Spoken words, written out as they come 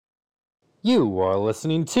You are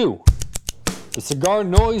listening to the Cigar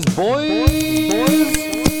Noise Boys.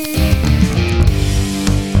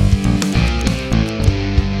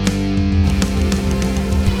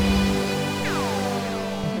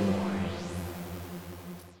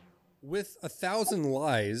 With 1,000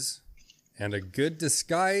 lies and a good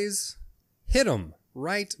disguise, hit 'em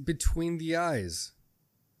right between the eyes.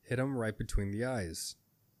 Hit 'em right between the eyes.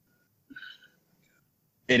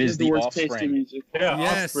 It is the Offspring. Yeah,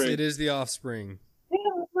 Yes, Offspring. it is the Offspring.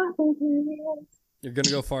 You're gonna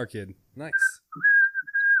go far, kid. Nice.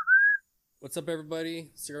 What's up,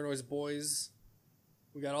 everybody? Cigar Noise Boys.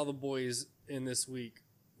 We got all the boys in this week.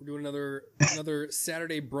 We're doing another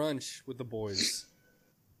Saturday brunch with the boys.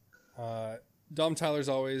 Dom Tyler's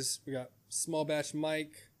always. We got Small Batch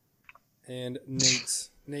Mike and Nate.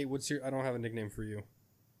 Nate, what's your? I don't have a nickname for you.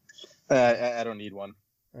 I don't need one.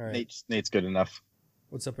 All right. Nate's good enough.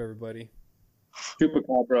 What's up, everybody?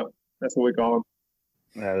 Chupacabra. That's what we call him.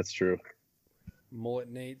 Yeah, that's true. Mullet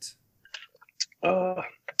Nate.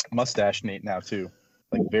 Mustache Nate now too,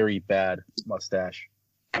 like very bad mustache.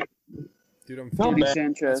 Dude, I'm Not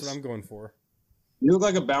bad. That's what I'm going for. You look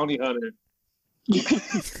like a bounty hunter.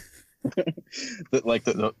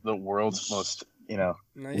 the world's most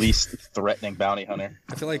Nice. least threatening bounty hunter.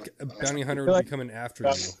 I feel like a bounty hunter would be coming after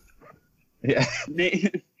you. Yeah.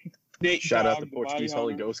 Nate Shout out Dog, the Portuguese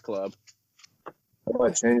Holy Ghost Club. I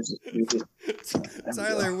might change this.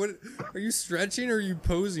 Tyler, what are you stretching or are you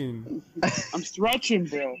posing? I'm stretching,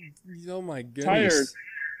 bro. Oh my goodness.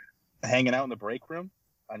 Tired. Hanging out in the break room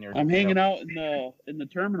on your. I'm hanging out in the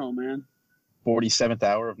terminal, man. 47th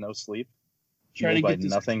hour of no sleep. Trying to Fueled by get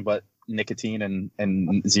this. nothing but nicotine and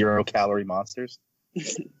 0-calorie monsters.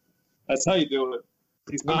 That's how you do it.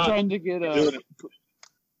 He's I'm not trying to get doing it.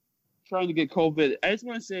 trying to get COVID. I just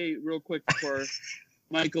want to say real quick before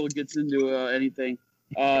Michael gets into anything.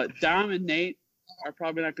 Dom and Nate are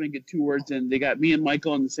probably not going to get 2 words in. They got me and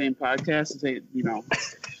Michael on the same podcast. And say,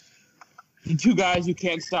 the 2 guys who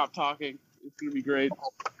can't stop talking. It's going to be great.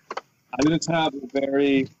 I just have a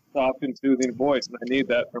very soft and soothing voice, and I need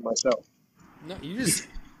that for myself. No, you just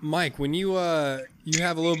Mike, when you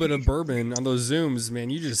have a little bit of bourbon on those Zooms, man,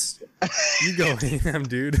 you go ham,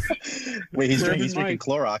 dude. Wait, he's Bourbon drinking Mike.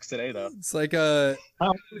 Clorox today though. It's like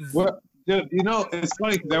What? Dude, it's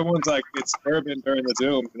funny because everyone's like, it's bourbon during the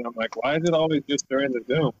Zoom, and I'm like, why is it always just during the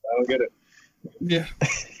Zoom? I don't get it. Yeah.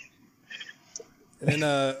 and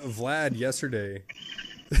Vlad yesterday,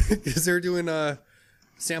 because they're doing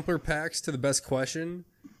sampler packs to the best question,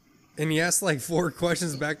 and he asked like 4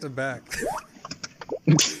 questions back to back.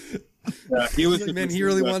 Yeah, he was. Man, he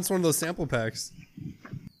really wants one of those sample packs.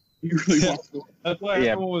 You really Yeah. want to. That's why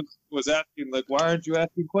Yeah. everyone was asking, like, why aren't you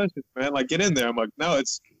asking questions, man? Like, get in there. I'm like, no,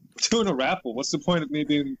 it's doing a raffle. What's the point of me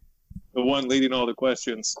being the one leading all the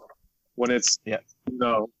questions when it's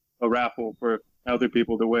a raffle for other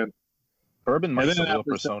people to win? Bourbon Mike's a then real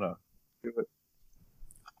after- persona.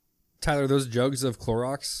 Tyler, those jugs of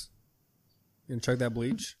Clorox, you gonna chug that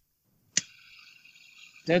bleach?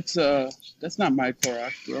 That's not my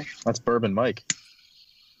Clorox, bro. That's Bourbon Mike.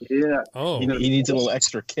 Yeah. Oh, He needs a little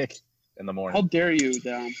extra kick in the morning. How dare you,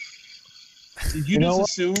 Dom? Did you You know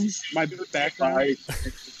just assume my background?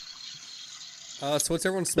 so what's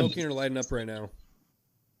everyone smoking or lighting up right now?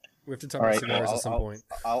 We have to talk All about right, cigars well, at some point.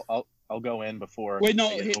 I'll go in before Wait, no,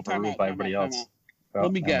 I get hit time overruled out. by Time everybody out, else. time out. Oh,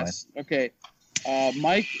 Let me never mind. guess. Okay.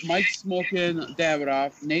 Mike's smoking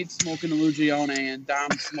Davidoff, Nate's smoking a Lugione, and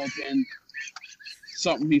Dom's smoking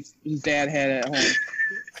something his dad had at home.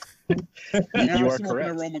 And You I'm are smoking correct.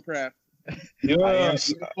 Aroma Craft.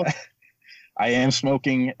 I am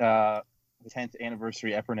smoking the 10th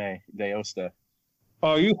anniversary Epernay d'Aosta.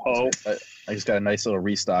 Oh, you hope. I just got a nice little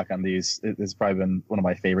restock on these. It's probably been one of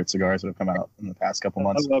my favorite cigars that have come out in the past couple I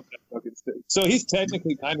months. love that fucking stick. So he's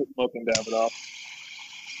technically kind of smoking Davidoff.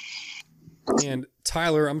 And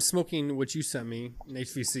Tyler, I'm smoking what you sent me, an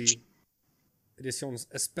HVC Edition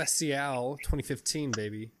Especial 2015,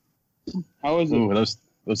 baby. How is it? Ooh, those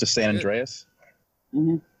are San Andreas.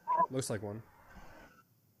 Mm-hmm. Looks like one.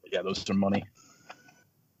 Yeah, those are money.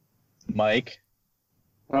 Mike,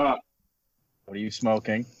 Ah, what are you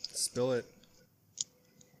smoking? Spill it.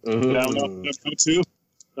 Ooh, Davidoff, two.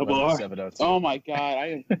 Double R. 702. Oh my god,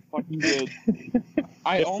 I am fucking good.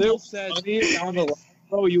 I If there almost was said money down the line,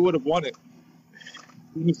 bro, you would have won it.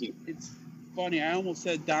 Easy. it's funny. I almost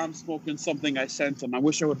said Dom smoking something I sent him. I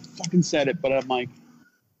wish I would have fucking said it, but I'm like,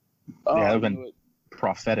 oh, Yeah, I I've been- knew it.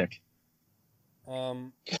 Prophetic.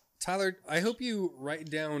 Tyler, I hope you write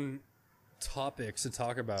down topics to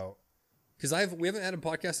talk about, because we haven't had a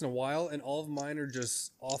podcast in a while, and all of mine are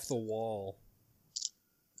just off the wall.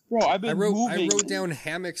 Bro, I've been I moving. wrote down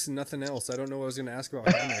hammocks and nothing else. I don't know what I was going to ask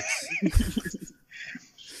about hammocks.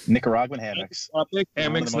 Nicaraguan hammocks. I think One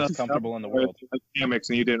hammocks of the most comfortable in the world. Like hammocks,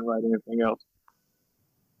 and you didn't write anything else.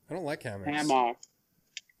 I don't like hammocks. Hammock.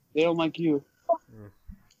 They don't like you.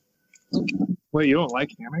 Wait, you don't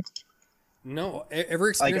like hammocks? No, every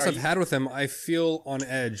experience are I've you- had with them, I feel on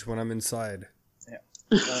edge when I'm inside.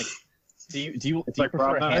 Like, do you like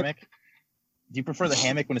prefer a rock hammock? Do you prefer the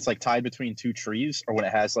hammock when it's like tied between two trees, or when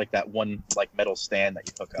it has like that one like metal stand that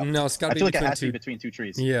you hook up? No, it's got I to be feel like it between has to two. be between two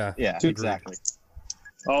trees. Yeah. Yeah, Two exactly.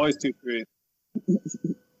 Always 2 3.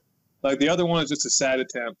 Like the other one is just a sad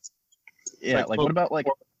attempt. Yeah, like what about like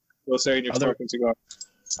You'll say in your Other- smoking cigar.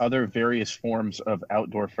 other various forms of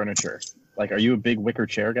outdoor furniture? Like, are you a big wicker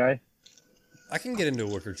chair guy? I can get into a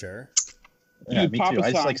wicker chair. Yeah, Dude, me too. Papa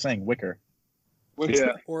I just San. like saying wicker.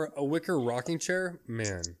 Yeah. Or a wicker rocking chair.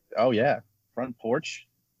 Man, Oh yeah, front porch.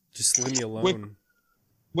 just leave me alone.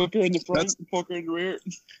 Wicker in the front, That's- poker in the rear.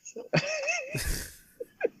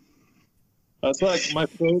 That's like my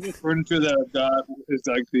favorite furniture that I've got is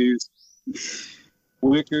like these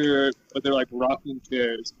wicker, but they're like rocking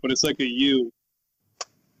chairs, but it's like a U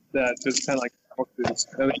that just kind of like bounces,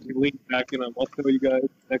 and then you lean back in them. I'll show you guys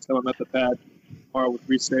next time I'm at the pad tomorrow with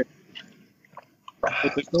Restate. But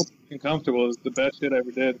they're so fucking comfortable. It's the best shit I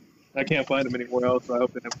ever did. I can't find them anywhere else, so I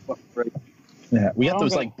hope they never fucking break. Yeah, we have Oh,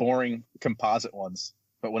 those okay. like boring composite ones.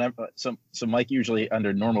 But whenever so Mike usually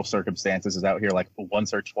under normal circumstances is out here like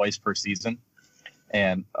once or twice per season,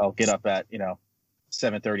 and I'll get up at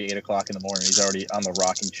 7:30, 8 o'clock in the morning. He's already on the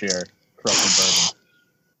rocking chair, crushing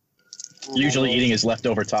bourbon. Usually eating his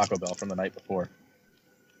leftover Taco Bell from the night before.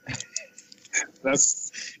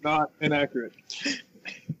 That's not inaccurate.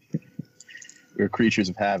 We're creatures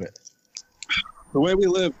of habit. The way we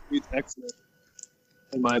live is excellent,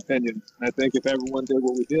 in my opinion. And I think if everyone did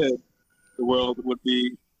what we did, the world would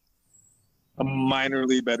be a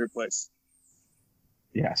minorly better place.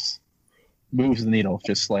 Yes, moves the needle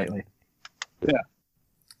just slightly.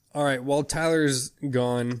 All right, while Tyler's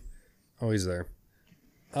gone, oh, he's there.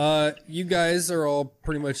 You guys are all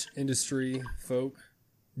pretty much industry folk.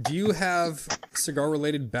 Do you have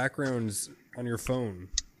cigar-related backgrounds on your phone?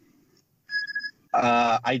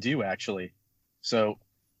 I do actually. So,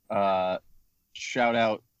 shout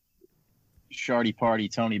out, Shardy Party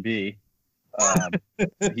Tony B.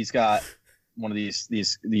 He's got one of these.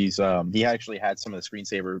 He actually had some of the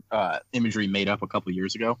screensaver imagery made up a couple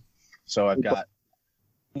years ago. So I've got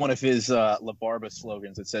one of his La Barba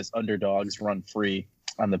slogans. It says "Underdogs run free"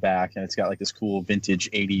 on the back, and it's got like this cool vintage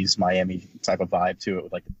 '80s Miami type of vibe to it,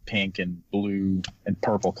 with like the pink and blue and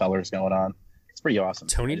purple colors going on. It's pretty awesome.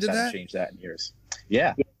 Tony I just did haven't that? changed that in years.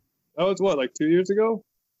 Yeah, That was what, like 2 years ago?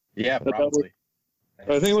 yeah, That was- probably.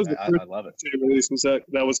 I think it was the I first love it. release. Was that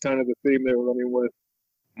was kind of the theme they were running with.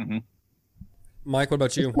 Mike, what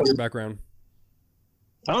about you? What's your background?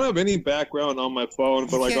 I don't have any background on my phone,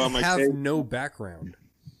 but You like can't on my have case, no background.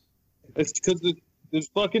 it's because there's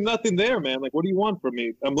fucking nothing there, man. Like, what do you want from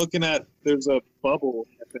me? I'm looking at there's a bubble.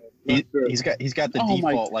 I think. Not sure. He's got the Oh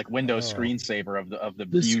my- default like Windows Oh. screensaver of the The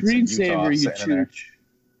buttes in Utah screensaver you sitting in there.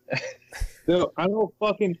 choose. No, I don't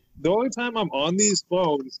fucking. The only time I'm on these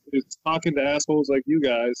phones is talking to assholes like you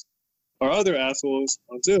guys or other assholes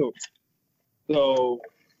on Zoom. So,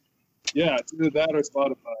 yeah, it's either that or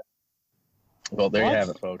Spotify. Well, there What? you have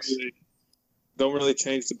it, folks. Really, don't really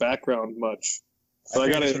change the background much. So I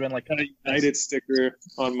think got it a should've been like United sticker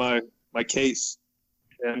on my case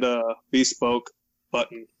and a bespoke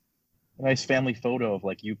button. a nice family photo of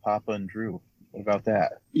like you, Papa, and Drew. What about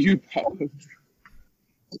that? You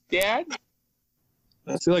Dad?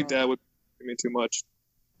 I feel like Dad would give me too much.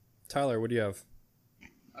 Tyler, what do you have?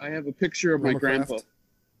 I have a picture of my Rumorcraft? grandpa.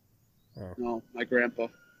 Oh. No, my grandpa.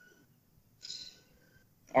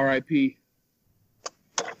 R.I.P.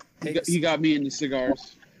 He got me into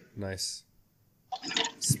cigars. Nice.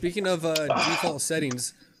 Speaking of default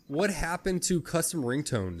settings, what happened to custom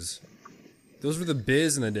ringtones? Those were the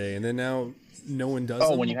biz in the day, and then now no one does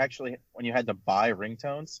Oh, them. when you had to buy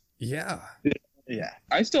ringtones? Yeah. Yeah.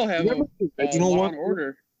 I still have Remember the a original Law one? and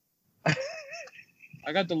Order.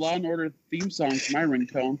 I got the Law and Order theme song for my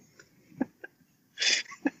ringtone.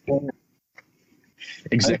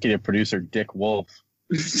 Executive producer Dick Wolf.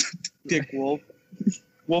 Dick Wolf.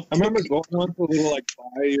 Wolf. I remember going on to a little like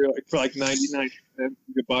buy your like for like 99 cents.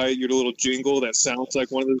 You could buy your little jingle that sounds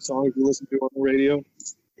like one of the songs you listen to on the radio.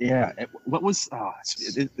 Yeah. What was?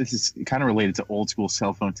 This is kind of related to old school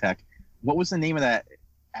cell phone tech. What was the name of that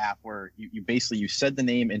app where you basically you said the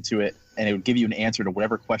name into it and it would give you an answer to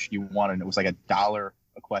whatever question you wanted, and it was like $1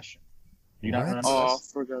 a question. Do you not What? remember Oh,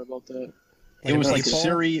 this? forgot about that. It was like Default?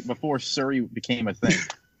 Siri before Siri became a thing.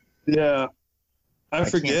 Yeah. I can't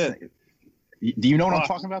forget. think. Do you know what I'm Fuck.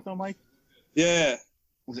 talking about, though, Mike? Yeah.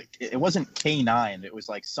 It wasn't K9. It was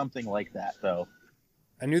like something like that, though.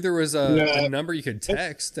 I knew there was a Yeah. number you could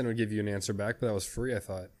text and it would give you an answer back, but that was free, I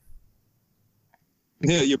thought.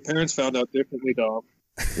 Yeah, your parents found out differently, Dom.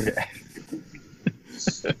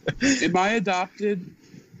 Am I adopted?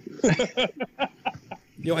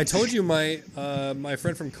 Yo, I told you my my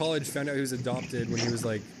friend from college found out he was adopted when he was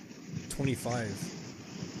like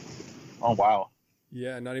 25. Oh, wow.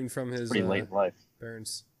 Yeah, not even from his Pretty late in life.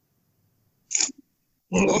 parents.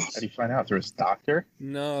 How did you find out? Through his doctor?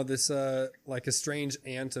 No, this like a strange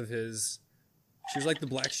aunt of his. She was like the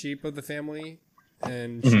black sheep of the family,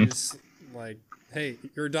 and she's like, "Hey,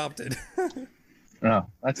 you're adopted." Oh,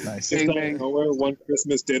 that's nice. Just out of nowhere, one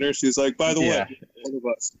Christmas dinner, she's like, by the Yeah. way, one of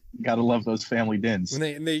us. Gotta love those family dins.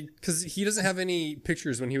 When they because he doesn't have any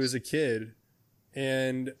pictures when he was a kid,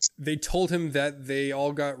 and they told him that they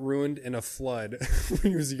all got ruined in a flood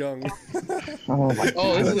when he was young. Oh, my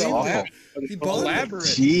Oh, this God. is That's awful. He bought elaborate.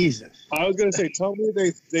 Jesus. I was gonna say, tell me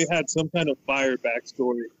they had some kind of fire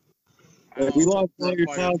backstory. I Like, we know, lost all your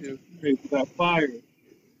fire, child too. to that fire.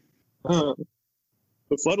 The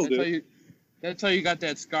flood will do. That's how you got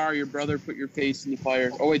that scar. Your brother put your face in the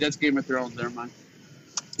fire. Oh wait, that's Game of Thrones. Never mind.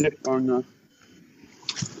 Yeah. Oh no.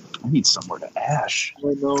 I need somewhere to ash.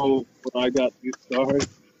 I know when I got these stars.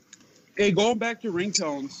 Hey, going back to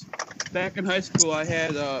ringtones. Back in high school, I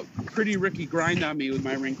had Pretty Ricky Grind on Me with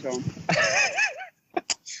my ringtone.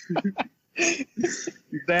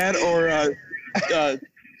 That or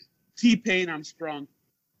T-Pain, I'm Sprung.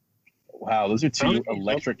 Wow, those are two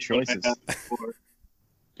electric choices.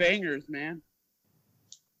 Bangers, man.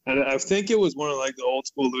 And I think it was one of like the old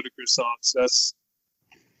school Ludacris songs. That's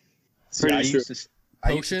See, I Pretty used to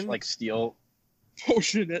Potion? like steal.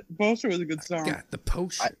 Potion was a good song. Got the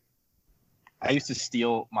potion. I used to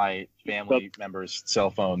steal my family members' cell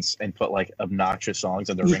phones and put like obnoxious songs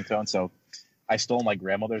on their ringtone. So I stole my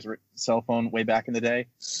grandmother's cell phone way back in the day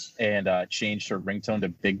and changed her ringtone to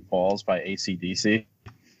Big Balls by AC/DC.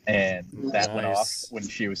 And that went off Nice. when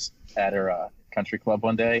she was at her country club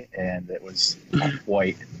one day, and it was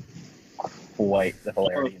quite the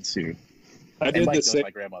hilarity ensued. I And did Mike the knows same. my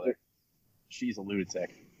grandmother. She's a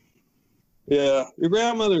lunatic. Yeah, your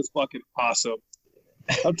grandmother's fucking awesome.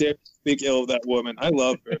 How dare you speak ill of that woman? I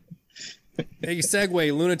love her. Hey,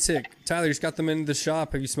 Segway, lunatic. Tyler, just got them in the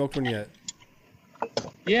shop. Have you smoked one yet?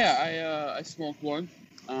 Yeah, I smoked one.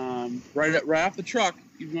 Right off the truck,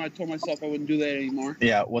 even though I told myself I wouldn't do that anymore.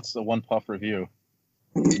 Yeah, what's the one puff review?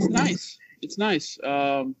 It's nice. It's nice.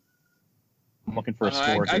 I'm looking for a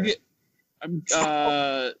score here. I'm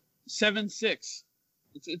 7.6.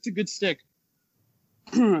 It's a good stick.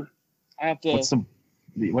 I have to. What's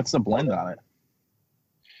the blend on it?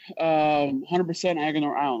 100%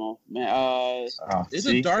 Agonor. I don't know, man. Oh, It's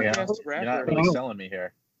see? a dark Yeah, ass You're not wrapper. really selling me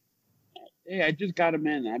here. Hey, I just got him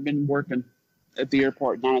in. I've been working at the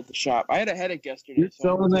airport, not at the shop. I had a headache yesterday. You're so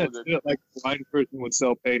selling that it's good. shit like a blind person would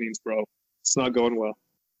sell paintings, bro. It's not going well.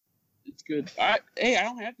 It's good. I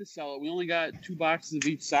don't have to sell it. We only got 2 boxes of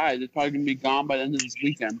each size. It's probably gonna be gone by the end of this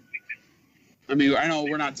weekend. I mean, I know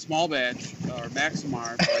we're not small batch or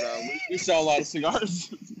Maximar, but we sell a lot of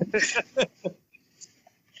cigars.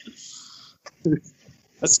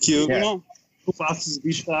 That's cute. Yeah. You know, 2 boxes of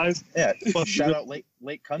each size. Yeah, shout out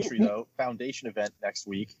Lake Country though. Foundation event next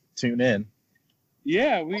week. Tune in.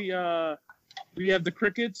 yeah, we have the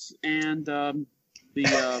crickets and the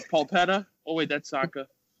pulpetta. Oh wait, that's Saka.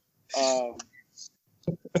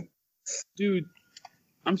 Dude,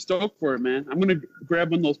 I'm stoked for it, man. I'm gonna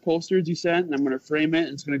grab one of those posters you sent, and I'm gonna frame it,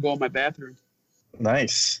 and it's gonna go in my bathroom.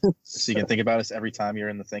 Nice. So you can think about us every time you're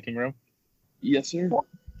in the thinking room. Yes, sir.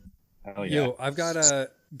 Oh yeah. Yo, I've got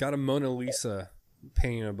a Mona Lisa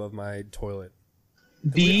painting above my toilet.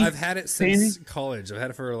 The I've had it since college. I've had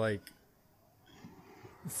it for like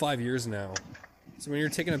 5 years now. So when you're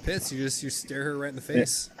taking a piss, you stare her right in the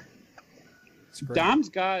face. It's great. Dom's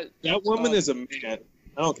got That woman is a man.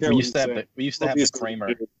 I don't care We what used you to have say. the Kramer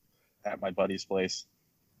at my buddy's place.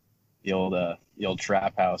 The old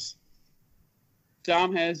trap house.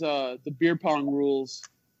 Dom has the beer pong rules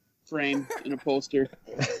framed in a poster.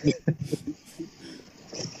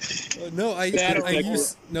 No, better than That or a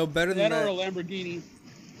that. Lamborghini.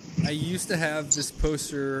 I used to have this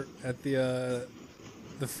poster at the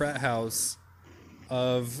frat house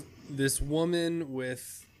of this woman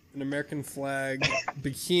with an American flag,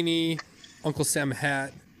 bikini, Uncle Sam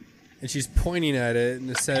hat, and she's pointing at it, and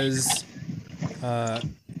it says,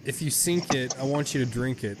 "If you sink it, I want you to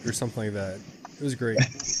drink it," or something like that. It was great.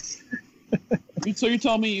 So you're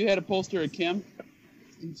telling me you had a poster of Kim?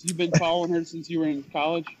 You've been following her since you were in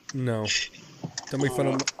college? No. Don't make fun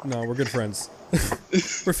of. No, we're good friends.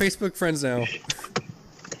 We're Facebook friends now.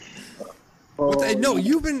 No,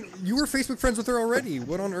 you were Facebook friends with her already.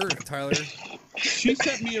 What on earth, Tyler? She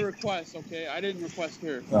sent me a request. Okay, I didn't request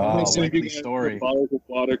her. Oh, likely story. Bottles of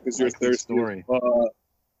water because you're Likely thirsty. story.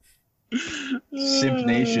 Simp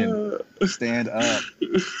Nation, stand up.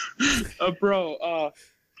 Bro,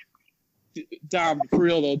 Dom, for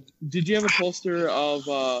real though, did you have a poster of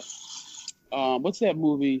what's that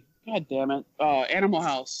movie? God damn it, Animal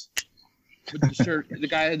House. With the shirt, the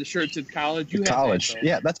guy had the shirts at college. You had College, that,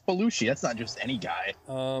 yeah, that's Belushi. That's not just any guy.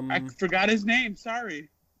 I forgot his name. Sorry.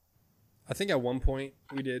 I think at one point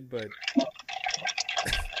we did, but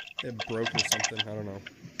it broke or something. I don't know.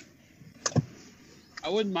 I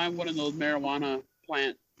wouldn't mind one of those marijuana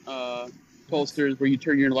plant posters where you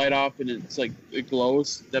turn your light off and it's like it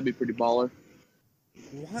glows. That'd be pretty baller.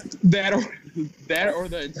 What? That or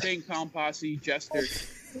the Insane Clown Posse Jester.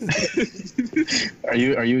 Are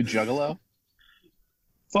you a juggalo?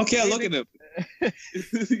 Fuck yeah, look at him.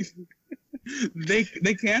 They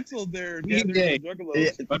canceled their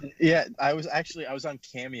Juggalos. Yeah, I was on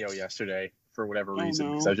Cameo yesterday for whatever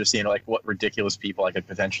reason. no. So I was just seeing like what ridiculous people I could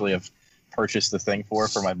potentially have purchased the thing for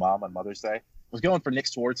my mom on Mother's Day. I was going for Nick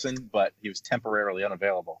Swartzen, but he was temporarily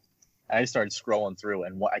unavailable. I started scrolling through,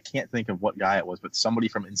 and I can't think of what guy it was, but somebody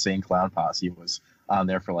from Insane Clown Posse was on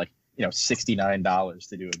there for like $69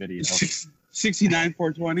 to do a video. 69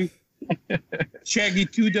 420. Shaggy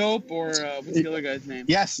 2 Dope or what's the other guy's name?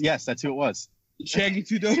 Yes, that's who it was. Shaggy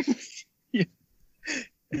 2 Dope. Yeah.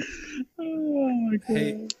 Oh my god.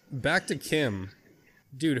 Hey, back to Kim,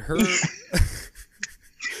 dude.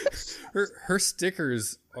 Her her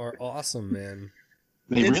stickers are awesome, man.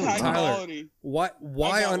 They It's really high are. quality. Why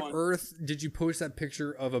I got on one. earth did you post that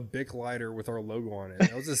picture of a Bic lighter with our logo on it?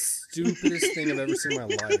 That was the stupidest thing I've ever seen in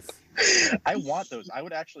my life. I want those. I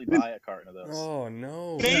would actually buy a carton of those. Oh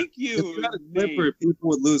no. Thank If you. you got a Nate. Clipper, people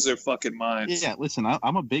would lose their fucking minds. Yeah, listen,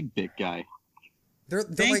 I'm a big guy. They're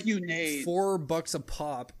Thank like you, Nate. $4 a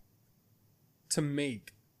pop to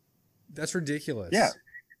make. That's ridiculous.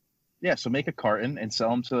 Yeah, so make a carton and sell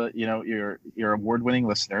them to your award-winning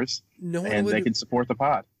listeners, No one and would. they can support the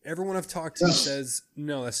pod. Everyone I've talked to says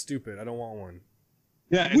no. That's stupid. I don't want one.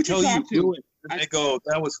 Yeah, Who'd you until you talk to? do it, and they go,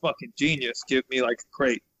 "That was fucking genius. Give me like a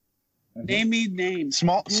crate." Name me names.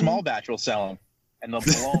 Small batch will sell them, and they'll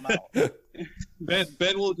blow them out.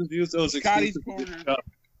 Ben will just use those. Scotty's exclusive- Corner.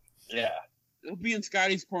 Yeah. It'll be in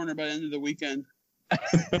Scotty's Corner by the end of the weekend. I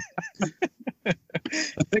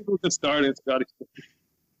think we'll just start it, Scotty.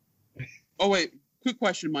 Oh wait, quick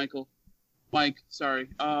question, Mike, sorry.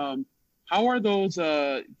 How are those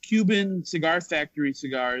Cuban Cigar Factory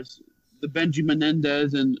cigars, the Benji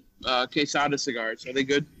Menendez and Quesada cigars? Are they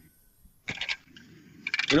good?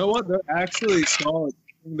 You know what? They're actually solid.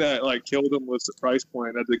 The thing that like killed them was the price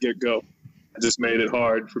point at the get go. It just made it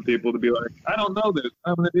hard for people to be like, "I don't know this.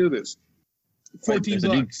 I'm going to do this." 14 there's a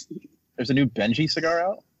new- bucks. There's a new Benji cigar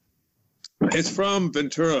out. It's from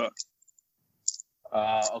Ventura.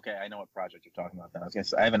 Okay, I know what project you're talking about. Then I was gonna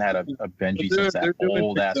say I haven't had a Benji They're- since that they're doing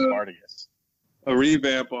old ass the- Spartacus. A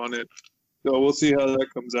revamp on it. So we'll see how that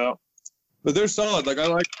comes out. But they're solid. Like I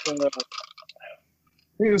like. I think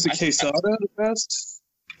it was the Quesada the best.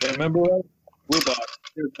 I remember right? Blue box.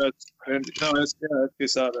 That's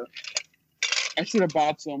Quesada. I should have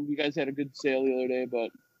bought some. You guys had a good sale the other day, but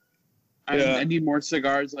Yeah. I need more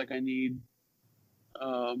cigars. Like I need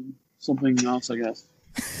something else, I guess.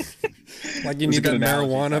 Like you Was a need that good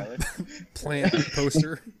analogy, marijuana Tyler. plant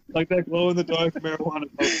poster. Like that glow in the dark marijuana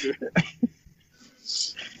poster.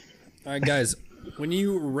 All right, guys. When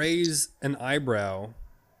you raise an eyebrow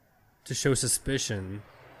to show suspicion,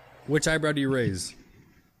 which eyebrow do you raise?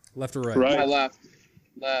 Left or right? Right. My left.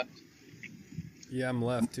 Yeah, I'm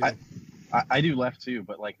left too. I do left too,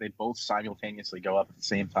 but like they both simultaneously go up at the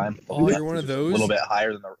same time. Oh, you're one of A those? little bit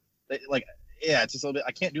higher than it's just a little bit.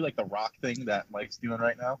 I can't do like the rock thing that Mike's doing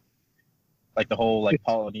right now, like the whole like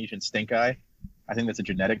Polynesian stink eye. I think that's a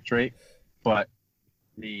genetic trait, but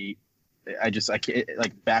I can't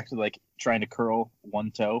like back to like trying to curl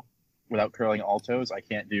one toe without curling all toes. I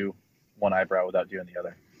can't do one eyebrow without doing the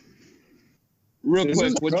other. Real This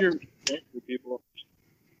quick, is people.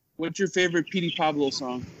 what's your favorite Petey Pablo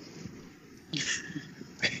song?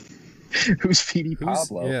 Who's Petey Who's-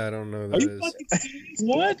 Pablo? Yeah, I don't know who Are that you is. fucking serious?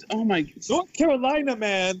 What? Oh my! North Carolina,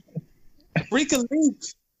 man. Freak a leak.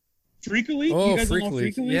 Freak a Leak? Oh, You guys don't Freak know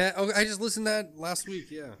Leak. Freak a Leak? Yeah, I just listened to that last week.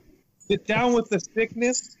 Yeah. Get down with the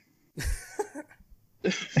sickness.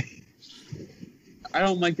 I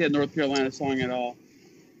don't like that North Carolina song at all.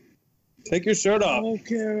 Take your shirt off. Oh,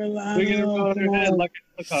 Carolina. Bring it around your head like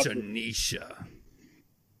a helicopter. Shanisha.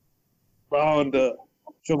 Round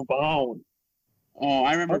Shabon. Oh,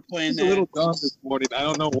 I remember playing a that. little dumb this morning. I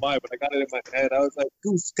don't know why, but I got it in my head. I was like,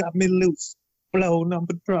 Goose got me loose. Blow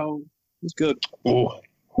number Patron. It's good. Oh,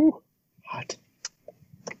 hot.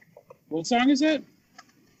 What song is that?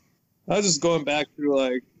 I was just going back through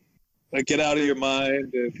like Get Out of Your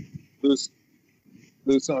Mind and Loose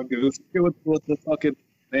on Goose. I forget what the fucking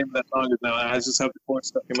name of that song is now. I just have the chord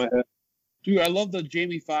stuck in my head. Dude, I love the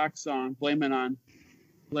Jamie Foxx song, Blame It On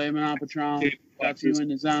Patron. Got you in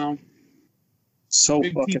the zone. So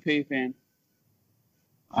Big fucking T-Pay fan.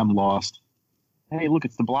 I'm lost. Hey, look,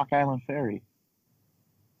 it's the Block Island Ferry.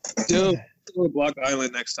 dude. Go to Block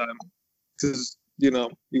Island next time, because you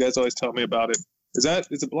guys always tell me about it. Is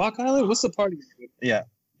it Block Island? What's the party?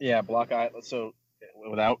 Yeah, Block Island. So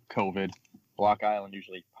without COVID, Block Island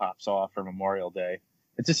usually pops off for Memorial Day.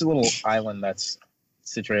 It's just a little island that's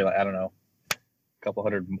situated, I don't know, a couple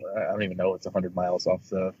hundred. I don't even know. It's 100 miles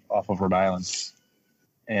off of Rhode Island,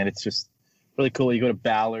 and it's just really cool. You go to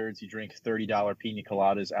Ballard's, you drink $30 pina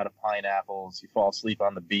coladas out of pineapples, you fall asleep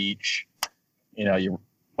on the beach, you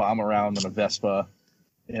bomb around in a Vespa,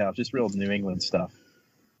 just real New England stuff.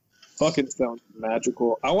 Fucking sounds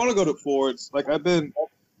magical. I want to go to Ford's. Like I've been,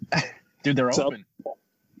 Dude, they're open.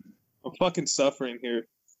 I'm fucking suffering here.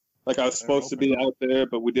 Like I was supposed to be out there,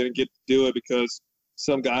 but we didn't get to do it because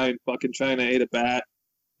some guy in fucking China ate a bat.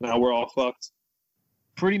 Now we're all fucked.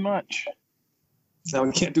 Pretty much. Now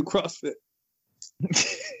we can't do CrossFit.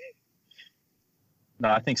 No,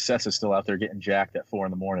 I think Seth is still out there getting jacked at 4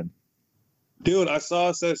 a.m. Dude, I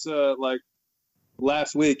saw Seth like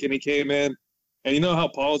last week, and he came in, and you know how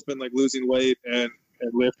Paul's been like losing weight and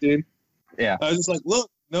lifting. Yeah, I was just like,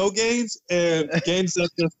 look, no gains, and gains that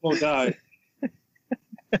just won't die.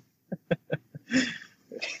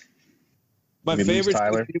 My favorite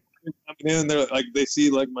Tyler. people coming in, they're like, they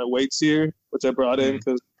see like my weights here, which I brought in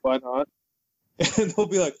because why not? And they'll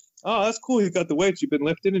be like, oh, that's cool. You got the weights you've been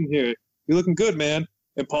lifting in here. You're looking good, man.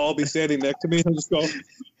 And Paul will be standing next to me, and I'll just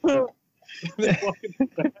go.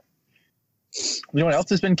 You know what else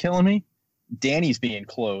has been killing me? Danny's being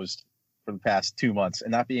closed for the past 2 months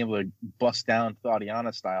and not being able to bust down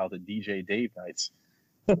Thadiana style to DJ Dave nights.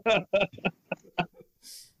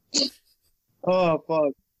 Oh,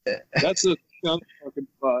 fuck. That's a skunk fucking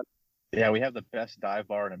spot. Yeah, we have the best dive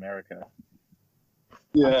bar in America.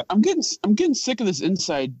 Yeah. I'm getting sick of this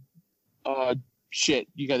inside shit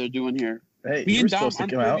you guys are doing here. Hey, Me you were and Dom, supposed to I'm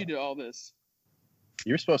come privy out. to all this.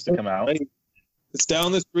 You're supposed to come out. It's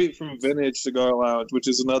down the street from Vintage Cigar Lounge, which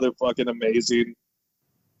is another fucking amazing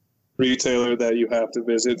retailer that you have to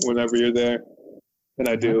visit whenever you're there. And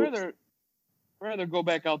I do. I'd rather go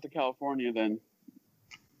back out to California than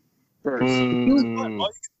first. All you can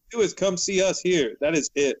do is come see us here. That is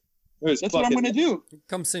it. That's what I'm gonna do.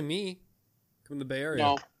 Come see me. Come to the Bay Area.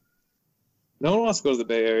 No, No one wants to go to the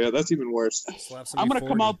Bay Area. That's even worse. Slap some I'm gonna E40.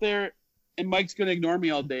 come out there, and Mike's gonna ignore me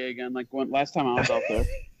all day again, like last time I was out there.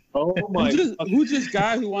 Oh my Who's this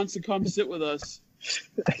guy who wants to come sit with us?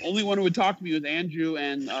 Only one who would talk to me was Andrew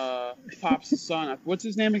and Pop's son. What's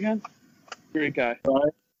his name again? Great guy. God.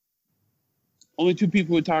 Only 2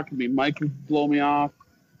 people would talk to me. Mike would blow me off.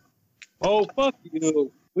 Oh, fuck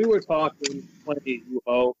you. We were talking plenty, you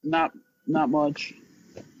hoe. Not much.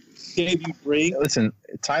 Gave you break. Listen,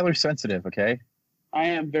 Tyler's sensitive, okay? I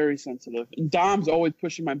am very sensitive. And Dom's always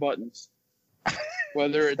pushing my buttons.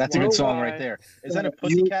 Whether it's That's a good song right there. Is that a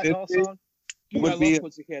Pussycat Doll song? Dude, Would I be love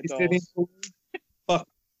Pussycat Dolls.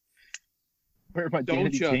 Where are my Don't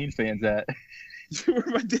Danity you? Kane fans at? Where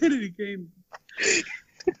my daddy came.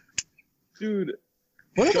 Dude,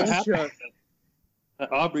 Whatever don't happened?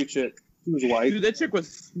 That Aubrey chick. She was white. Dude, that chick was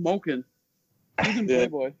smoking. She was in Yeah.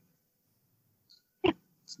 Playboy.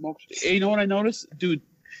 Smoke. Hey, you know what I noticed? Dude,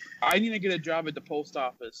 I need to get a job at the post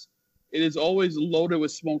office. It is always loaded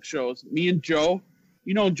with smoke shows. Me and Joe,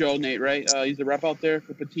 you know Joe, Nate, right? He's the rep out there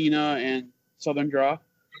for Patina and Southern Draw.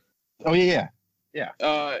 Oh, yeah.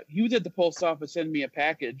 He was at the post office sending me a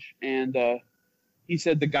package, and he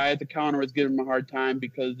said the guy at the counter was giving him a hard time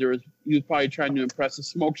because he was probably trying to impress a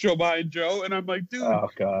smoke show behind Joe. And I'm like, dude, Oh,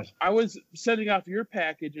 gosh. I was sending off your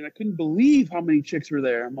package, and I couldn't believe how many chicks were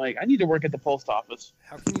there. I'm like, I need to work at the post office.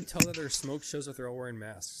 How can you tell that there's smoke shows if they're all wearing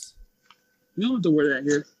masks? You don't have to wear that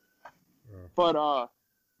here. Oh. But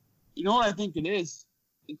you know what I think it is?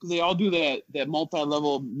 They all do that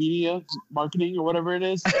multi-level media marketing or whatever it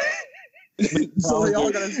is. So they all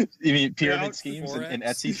gotta, You mean pyramid Out schemes Forex. and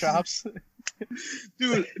Etsy shops?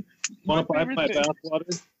 dude. Want to buy my favorite thing-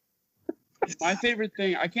 bathwater? My favorite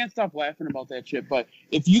thing, I can't stop laughing about that shit, but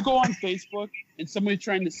if you go on Facebook and somebody's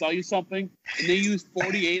trying to sell you something and they use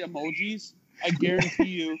 48 emojis, I guarantee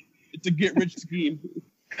you it's a get rich scheme.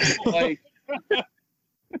 Like,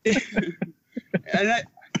 and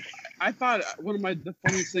I thought one of the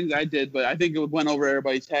funniest things I did, but I think it went over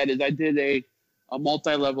everybody's head, is I did a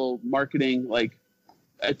multi-level marketing. Like,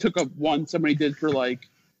 I took up one somebody did for like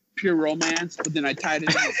pure romance, but then I tied it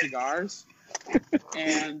into cigars,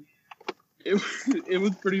 and it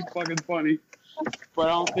was pretty fucking funny. But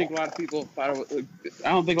I don't think a lot of people thought it was, I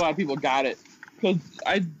don't think a lot of people got it, because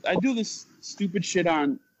I do this stupid shit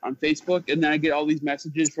on Facebook, and then I get all these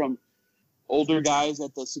messages from older guys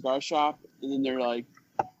at the cigar shop, and then they're like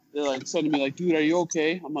sending me like, dude, are you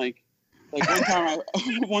okay? I'm like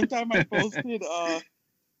one time I posted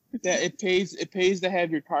that it pays to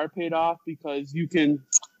have your car paid off, because you can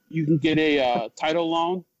get a title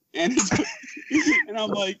loan, and and I'm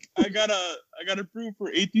like, I got approved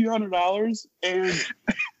for $1,800, and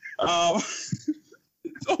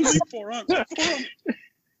it's only 400.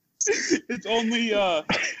 It's only God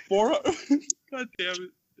damn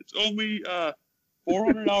it! It's only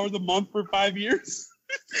 $400 a month for 5 years.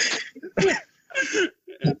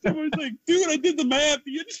 And someone's like, dude, I did the math.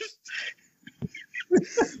 The interest.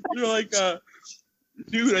 You're like,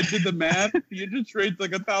 dude, I did the math. The interest rate's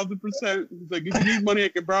like 1,000%. He's like, if you need money, I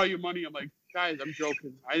can borrow your money. I'm like, guys, I'm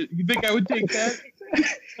joking. You think I would take that?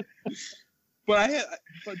 But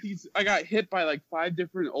I got hit by like 5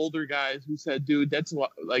 different older guys who said, dude, that's a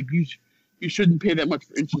lot. Like, you shouldn't pay that much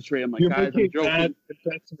for interest rate. I'm like, guys, I'm joking.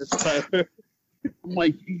 I'm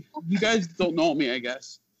like, you guys don't know me, I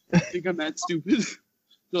guess. I think I'm that stupid.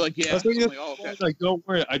 They're like, yeah. I'm like, oh, okay. Like, don't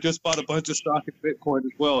worry. I just bought a bunch of stock in Bitcoin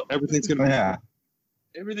as well. Everything's gonna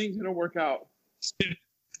everything's gonna work out.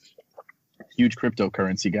 Huge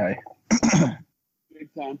cryptocurrency guy.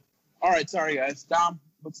 Big time. All right, sorry guys. Dom,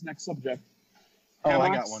 what's the next subject? Oh, I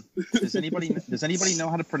got one. Does anybody know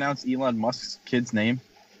how to pronounce Elon Musk's kid's name?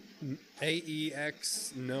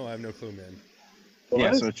 AEX? No, I have no clue, man.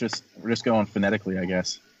 Yeah, so we're just going phonetically, I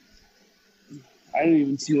guess. I didn't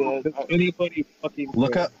even see that. Anybody fucking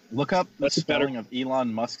look up the That's spelling of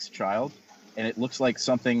Elon Musk's child, and it looks like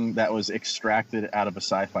something that was extracted out of a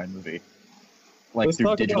sci-fi movie, like Let's through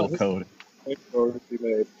talk digital about code. He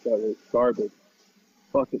made that was garbage.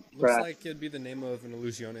 Fucking Looks crap. like it'd be the name of an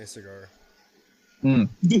Illusione cigar. Oh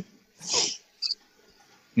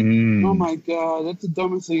my god, that's the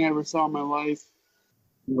dumbest thing I ever saw in my life.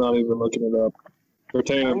 I'm not even looking it up.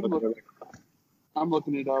 I'm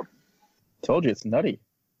looking it up. Told you, it's nutty.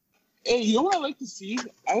 Hey, you know what I like to see?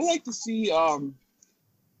 I would like to see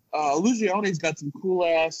Illusione's got some cool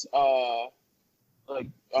ass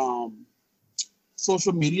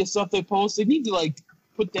social media stuff they post. They need to like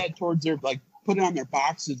put that towards their put it on their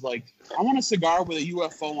boxes. Like, I want a cigar with a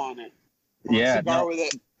UFO on it. Yeah, a cigar with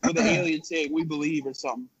an alien saying "We believe" or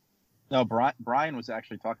something. No, Brian was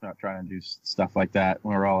actually talking about trying to do stuff like that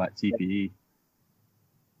when we were all at TPE.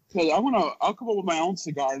 Because I'll come up with my own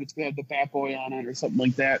cigar and it's gonna have the Bat Boy on it or something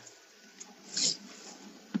like that.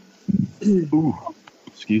 Ooh,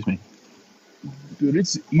 excuse me. Dude,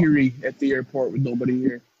 it's eerie at the airport with nobody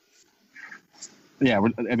here. Yeah,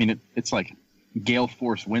 it's like gale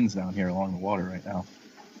force winds down here along the water right now.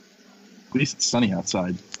 At least it's sunny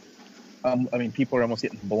outside. People are almost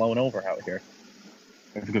getting blown over out here.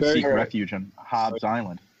 We have to go seek refuge on Hobbs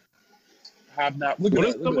Island. Look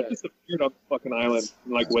at someone just appeared on the fucking island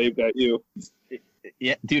and waved at you?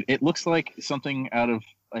 Yeah, dude, it looks like something out of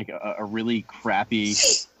like a really crappy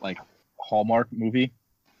Hallmark movie,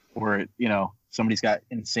 where somebody's got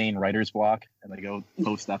insane writer's block and they go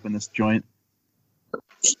post up in this joint.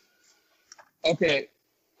 Okay,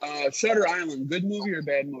 Shutter Island, good movie or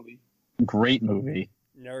bad movie? Great movie.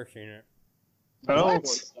 Never seen it. I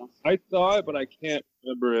saw it, but I can't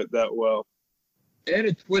remember it that well. It had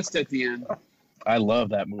a twist at the end. I love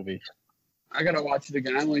that movie. I gotta watch it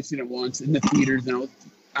again. I've only seen it once in the theaters, and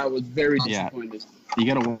I was very disappointed. You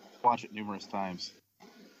gotta watch it numerous times.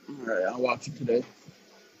 All right, I'll watch it today.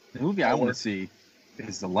 The movie I want to see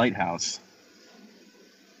is The Lighthouse.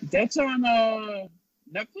 That's on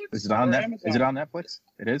Netflix? Is it on Netflix?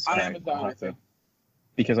 It is? On Amazon, I think.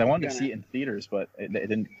 Because I wanted to see it in theaters, but it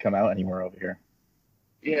didn't come out anywhere over here.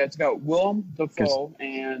 Yeah, it's got Willem Dafoe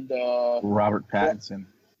and Robert Pattinson.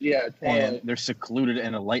 Yeah, and they're secluded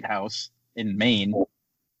in a lighthouse in Maine.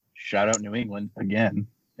 Shout out New England again,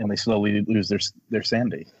 and they slowly lose their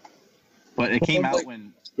sanity. But it came out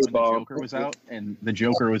when the Joker was out, and the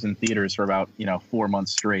Joker was in theaters for about 4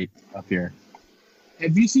 months straight up here.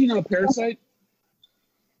 Have you seen Parasite?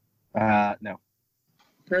 No.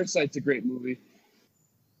 Parasite's a great movie.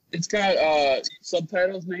 It's got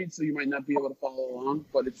subtitles, Nate, so you might not be able to follow along,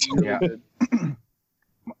 but it's really Yeah. good.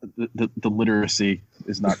 The literacy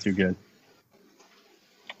is not too good.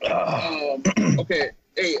 Okay.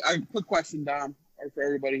 Hey, quick question, Dom, or for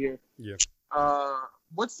everybody here. Yeah.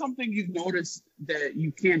 What's something you've noticed that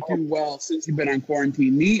you can't do well since you've been on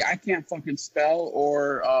quarantine? Me, I can't fucking spell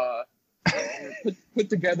or put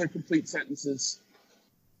together complete sentences.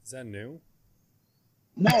 Is that new?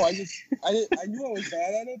 No, I knew I was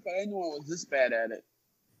bad at it, but I didn't know I was this bad at it.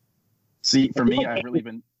 See, for me, I've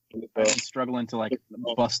been struggling to like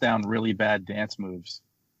bust down really bad dance moves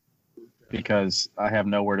because I have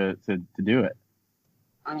nowhere to do it.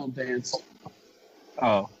 I don't dance.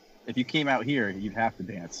 Oh, if you came out here, you'd have to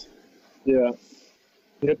dance. Yeah.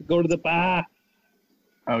 You have to go to the bar.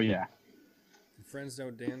 Oh yeah. Your friends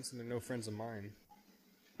don't dance, and they're no friends of mine.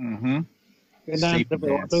 Mm-hmm. Good Safe night, dance.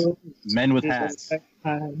 everyone. Men with hats.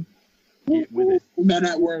 Get with it. Men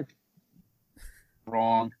at work.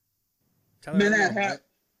 Wrong. Tyler, Men I at don't know, hat.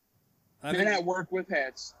 I Men think- at work with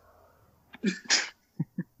hats.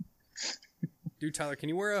 Dude, Tyler, can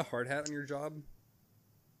you wear a hard hat on your job?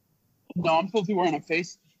 No, I'm supposed to be wearing a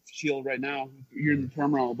face shield right now. You're in the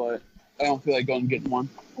terminal, but I don't feel like going and getting one.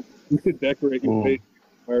 You could decorate your Ooh. face.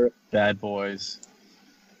 Wear it. Bad boys.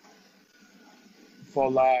 For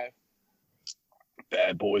live.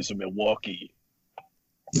 Bad boys of Milwaukee.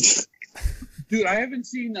 Dude, I haven't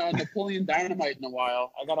seen Napoleon Dynamite in a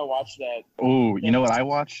while. I gotta watch that. Oh, you know what I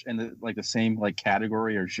watched in the same like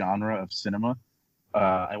category or genre of cinema?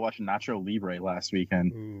 I watched Nacho Libre last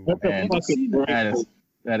weekend. Ooh. What the And fuck is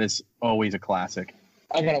That is always a classic.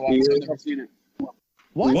 I gotta watch it. I've never seen it.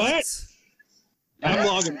 What? I'm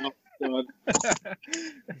logging off, dog.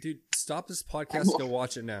 Dude, stop this podcast and go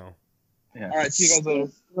watch it now. Yeah. All right, see you guys later.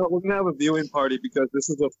 No, we're gonna have a viewing party because this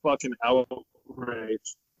is a fucking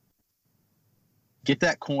outrage. Get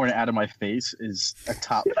that corn out of my face is a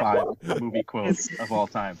top 5 movie quote of all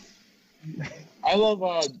time. I love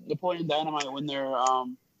Napoleon Dynamite when they're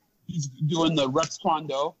he's doing the Rex Kwon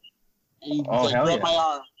Do, and he's Oh, like, hell grab yeah. my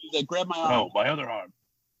arm. He's like, grab my arm. Oh, my other arm.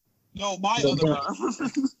 No, my other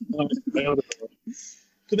arm.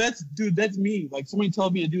 So that's me. Like somebody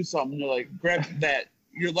tells me to do something, they're like, grab that.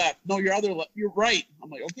 Your left. No, your other left. You're right. I'm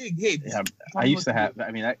like, okay, Gabe. Yeah, I used to have.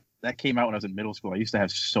 I mean, that came out when I was in middle school. I used to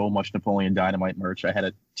have so much Napoleon Dynamite merch. I had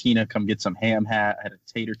a Tina come get some ham hat. I had a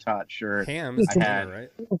tater tot shirt. Ham is I Tina, had- right?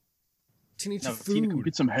 Tina eats No, your Tina, come food.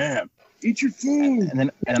 get some ham. Eat your food. And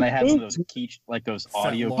then I had one of those those Fat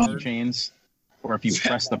audio lard. keychains, where if you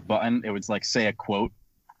press the button, it would like say a quote.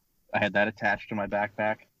 I had that attached to my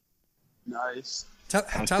backpack. Nice. Tyler,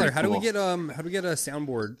 was how pretty do we cool. get a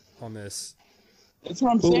soundboard on this? That's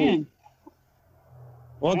what I'm Ooh. saying.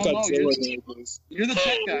 One I don't know, Godzilla. You're the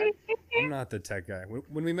tech guy. I'm not the tech guy.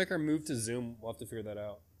 When we make our move to Zoom, we'll have to figure that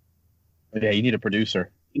out. Yeah, you need a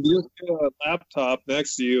producer. You just get a laptop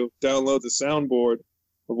next to you, download the soundboard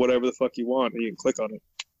of whatever the fuck you want, and you can click on it.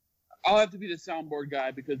 I'll have to be the soundboard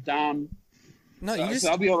guy because Dom. No, you just.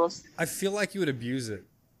 so I'll be able to. I feel like you would abuse it.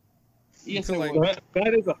 Yes, feel I like- would.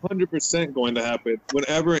 That is 100% going to happen.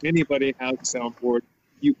 Whenever anybody has a soundboard,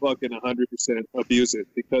 you fucking 100% abuse it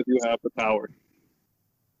because you have the power.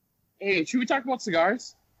 Hey, should we talk about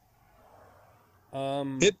cigars?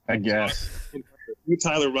 Hit- I guess. You,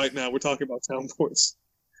 Tyler, right now, we're talking about soundboards.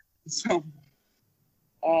 So,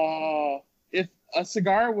 if a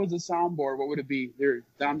cigar was a soundboard, what would it be? There,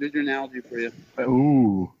 Dom did your analogy for you.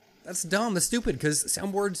 Ooh. That's dumb. That's stupid. Because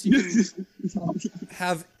soundboards, you can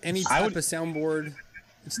have any I type would- of soundboard.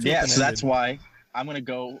 It's too Yeah, so that's open-ended. why I'm gonna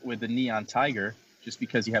go with the Neon Tiger, just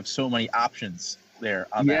because you have so many options there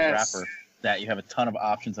on that Yes. wrapper that you have a ton of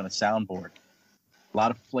options on a soundboard. A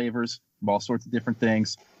lot of flavors from all sorts of different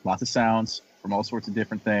things, lots of sounds from all sorts of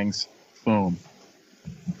different things. Boom.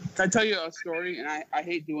 Can I tell you a story? And I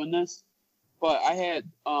hate doing this, but I had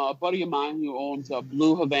a buddy of mine who owns a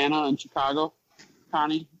Blue Havana in Chicago,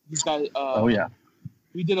 Connie. He's got. Oh yeah.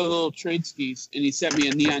 We did a little trade skis, and he sent me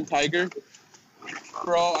a Neon Tiger.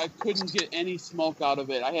 Bro, I couldn't get any smoke out of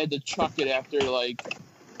it. I had to chuck it after like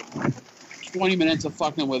 20 minutes of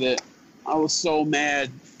fucking with it. I was so mad.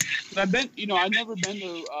 But I've never been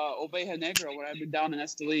to Oveja Negra when I've been down in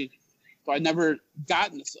Esteli. So I never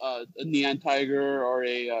gotten a Neon Tiger or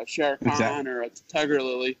a Shere Khan Exactly. or a Tiger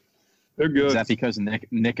Lily. They're good. Is that because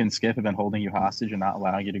Nick and Skip have been holding you hostage and not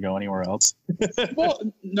allowing you to go anywhere else? Well,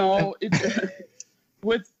 no,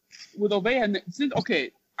 with Oveja.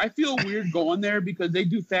 Okay, I feel weird going there because they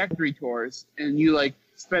do factory tours and you like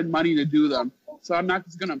spend money to do them. So I'm not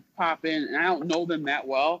just gonna pop in, and I don't know them that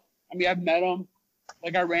well. I mean, I've met them.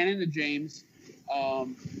 Like I ran into James out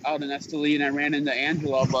in Esteli, and I ran into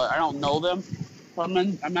Angela, but I don't know them. I'm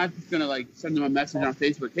not just gonna like send them a message on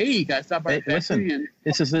Facebook. Hey, you guys, stop by the factory.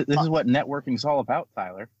 Listen, this is what networking's all about,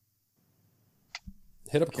 Tyler.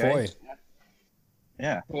 Hit up Okay. Koi.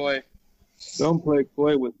 Yeah. Boy. Don't play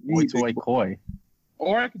coy with me. Boy toy koi.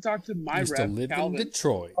 Or I could talk to my Used to rep, live in Calvin.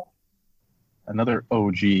 Detroit. Another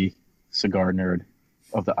OG cigar nerd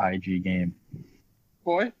of the IG game.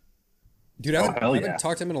 Boy. Dude, I hell haven't yeah.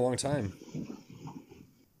 talked to him in a long time.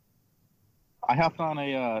 I hopped on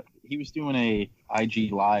he was doing a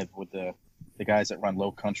IG live with the guys that run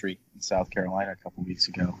Low Country in South Carolina a couple weeks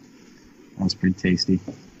ago. That was pretty tasty.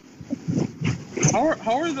 How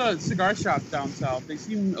are the cigar shops down south? They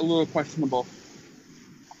seem a little questionable.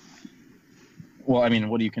 Well, I mean,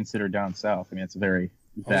 what do you consider down south? I mean, it's a very I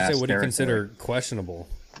would vast say, what do you territory. consider questionable?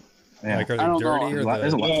 Yeah. Like, are I they don't know. dirty or There's a lot- the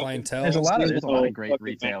there's a clientele? There's a lot of great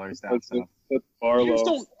retailers down south. That's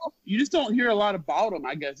You just don't hear a lot about them.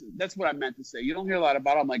 I guess that's what I meant to say. You don't hear a lot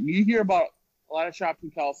about them. Like you hear about a lot of shops in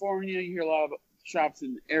California. You hear a lot of shops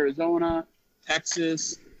in Arizona,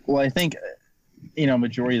 Texas. Well, I think,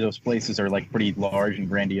 majority of those places are like pretty large and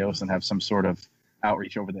grandiose and have some sort of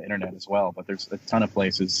outreach over the internet as well. But there's a ton of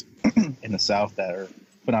places in the South that are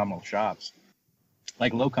phenomenal shops.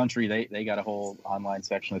 Like Low Country, they got a whole online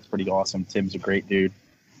section that's pretty awesome. Tim's a great dude.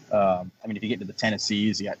 I mean, if you get into the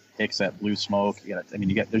Tennessees, you got Hicks at Blue Smoke. You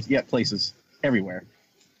got places everywhere.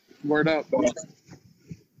 Word up. One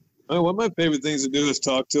of my favorite things to do is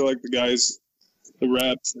talk to like the guys, the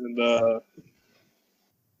reps and the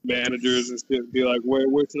managers and shit. And be like, where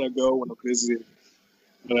should I go when I'm visiting?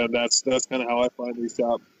 And that's kind of how I find these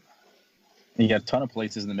shops. And you got a ton of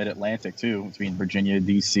places in the Mid-Atlantic too, between Virginia,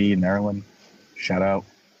 D.C., and Maryland. Shout out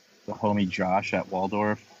the homie Josh at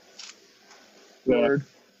Waldorf. Word.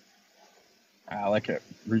 Alec at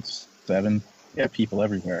Route 7. Yeah, people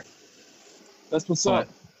everywhere. That's what's But,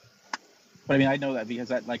 up. but I mean, I know that because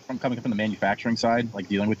that, like, from coming from the manufacturing side, like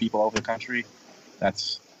dealing with people all over the country,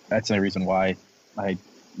 that's the reason why I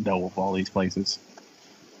know of all these places.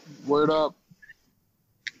 Word up.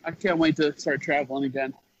 I can't wait to start traveling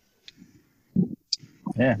again.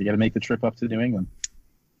 Yeah, you got to make the trip up to New England.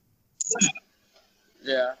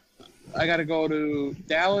 Yeah. I got to go to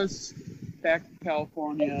Dallas, back to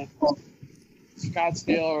California,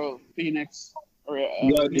 Scottsdale or Phoenix, or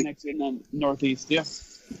Yeah, Phoenix in the Northeast. Yeah.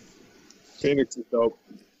 Phoenix is dope.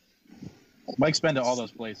 Mike's been to all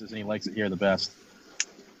those places and he likes it here the best.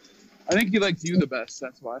 I think he likes you the best.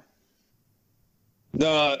 That's why.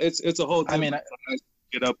 No, it's a whole. I mean,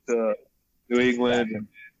 get up to New England. And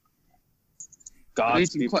I need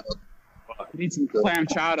God's some clam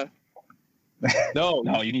chowder. No,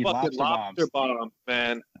 you need fucking lobster bombs,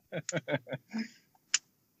 man.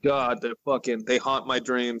 God, they haunt my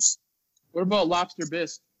dreams. What about lobster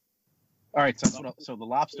bisque? All right, so the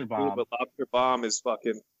lobster bomb. But lobster bomb is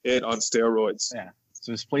fucking it on steroids. Yeah.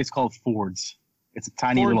 So this place called Ford's. It's a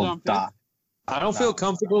tiny Ford's little on Fifth? dock. I don't feel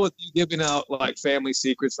comfortable with you giving out like family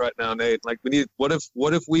secrets right now, Nate. Like what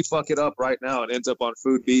if we fuck it up right now and ends up on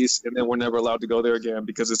Food Beast and then we're never allowed to go there again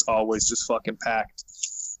because it's always just fucking packed.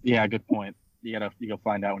 Yeah, good point. You go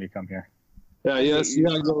find out when you come here. Yeah, yes, you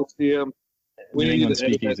gotta go see him. We New need England to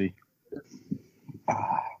edit that. speakeasy.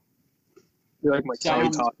 You like my Kelly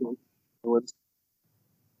Dom- talking.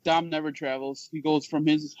 Dom never travels. He goes from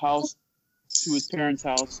his house to his parents'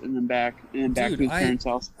 house and then back Dude, to his parents'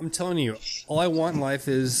 house. I'm telling you, all I want in life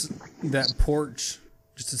is that porch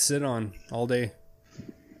just to sit on all day.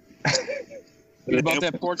 What about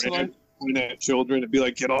that porch life? Point at children and be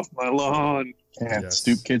like, "Get off my lawn." Yeah, Yes.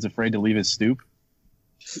 stoop kid's afraid to leave his stoop.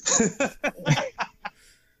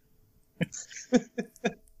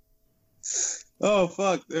 Oh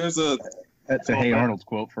fuck! There's a That's a Hey Arnold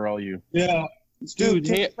quote for all you. yeah. Dude,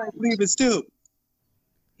 hey, leave his stoop.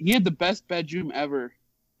 he had the best bedroom ever.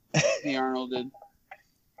 The Arnold did.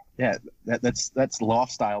 Yeah, that's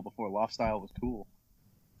loft style before loft style was cool.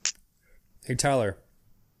 Hey, Tyler,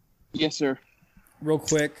 Yes, sir. real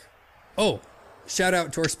quick. Oh, shout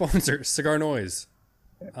out to our sponsor, Cigar Noise.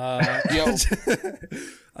 Yo.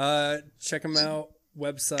 Check them out.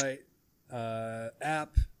 Website,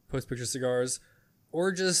 app, Post Picture Cigars,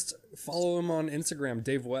 or just follow him on Instagram,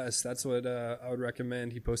 Dave West. That's what I would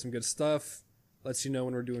recommend. He posts some good stuff. Lets you know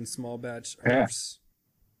when we're doing small batch Yeah. herfs.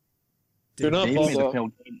 You're not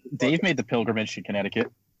Dave made the pilgrimage to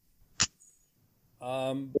Connecticut.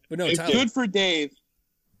 But no, Good for Dave.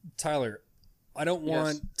 Tyler, I don't Yes.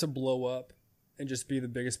 want to blow up and just be the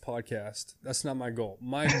biggest podcast. That's not my goal.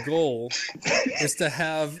 My goal is to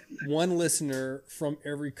have one listener from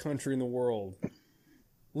every country in the world.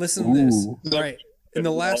 Listen to this. Ooh. All right. In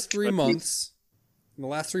the last 3 months,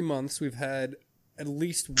 we've had at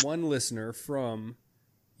least one listener from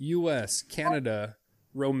U.S., Canada,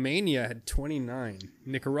 Romania had 29,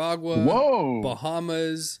 Nicaragua, Whoa!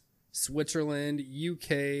 Bahamas, Switzerland,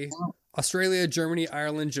 UK, Australia, Germany,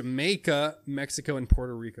 Ireland, Jamaica, Mexico, and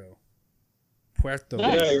Puerto Rico. Puerto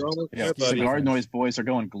Nice. Rico. Yeah, you're almost Yeah, there, buddy. Cigar Noise boys are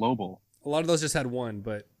going global. A lot of those just had one,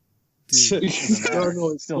 but dude, Cigar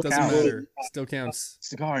Noise Still doesn't counts. matter. Still counts.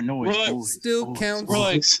 Cigar Noise We're like- boys. Still boys, counts.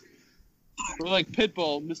 boys. We're like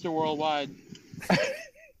Pitbull, Mr. Worldwide.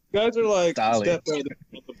 Guys are like Dolly. step further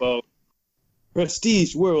on the boat.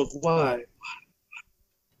 Prestige worldwide.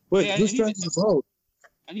 Wait, Hey, I who's need driving to- the boat?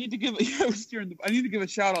 I need to give I need to give a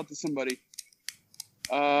shout out to somebody.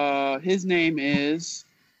 His name is.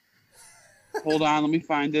 Hold on, let me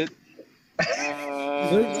find it.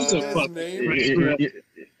 This is a fucking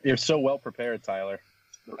You're so well prepared, Tyler.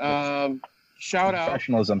 Shout out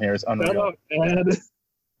Professionalism here is Shout unreal. out, Ed.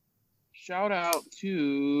 Shout out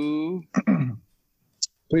to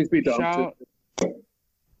Please be dumb.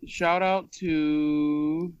 shout out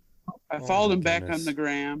to I Oh followed my him back goodness. on the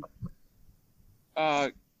gram.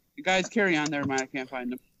 Guys, carry on. Never mind, I can't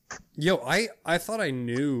find him. Yo, I thought I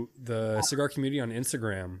knew the cigar community on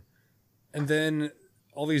Instagram, and then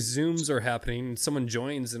all these Zooms are happening, and someone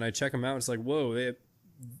joins, and I check them out. It's like, whoa,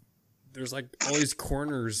 there's like all these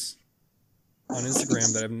corners on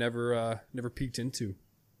Instagram that I've never peeked into.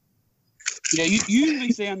 Yeah, you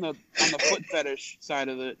usually say on the foot fetish side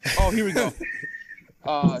of it. Oh, here we go.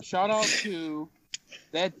 Shout out to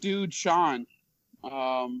that dude Sean.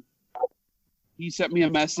 He sent me a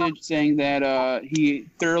message saying that he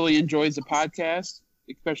thoroughly enjoys the podcast,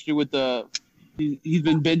 especially with he's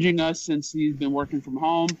been binging us since he's been working from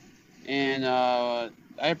home, and I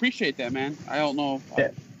appreciate that, man. I don't know. Yeah.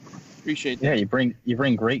 I appreciate that. Yeah, you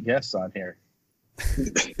bring great guests on here.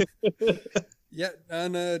 Yeah,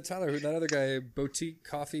 and Tyler, that other guy, Boutique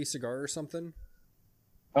Coffee Cigar or something.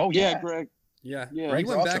 Oh Yeah, yeah, Greg. Yeah, Yeah. he Greg's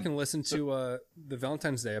went back awesome. and listened to the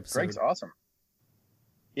Valentine's Day episode. Greg's awesome.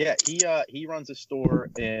 Yeah, he runs a store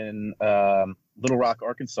in Little Rock,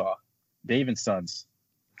 Arkansas. Dave and Sons.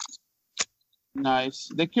 Nice.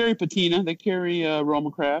 They carry patina. They carry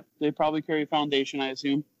Roma Craft. They probably carry Foundation, I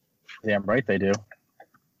assume. Damn right they do.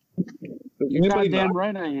 You're Anybody goddamn not?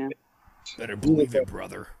 right I am. Better believe it,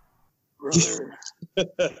 brother. Brother.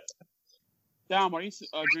 Dom, are you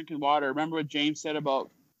drinking water? Remember what James said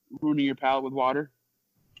about ruining your palate with water?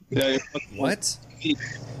 Yeah, you're fucking What?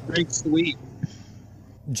 drink sweet.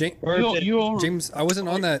 James, I wasn't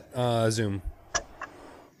on that Zoom.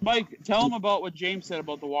 Mike, tell him about what James said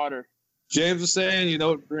about the water. James was saying you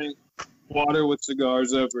don't drink water with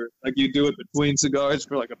cigars over. Like you do it between cigars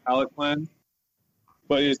for like a palate cleanse.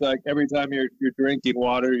 But it's like every time you're drinking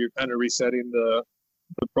water, you're kind of resetting the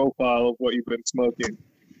profile of what you've been smoking.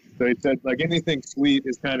 So he said like anything sweet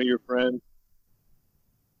is kind of your friend.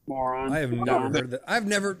 Moron. I have never heard that. I've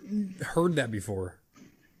never heard that before.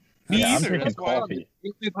 Me Yeah, I'm either. drinking That's why coffee.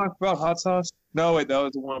 Didn't we talk about hot sauce? No, wait, that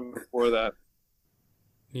was the one before that.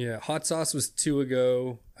 Yeah, hot sauce was 2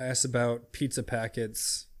 ago. I asked about pizza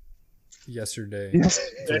packets yesterday.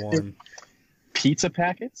 For one. Pizza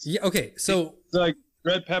packets? Yeah. Okay. So, It's like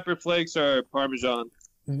red pepper flakes or Parmesan.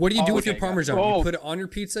 what do you do Oh, with your okay, got it. Parmesan? Do Oh. you put it on your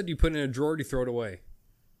pizza? Do you put it in a drawer? Or do you throw it away?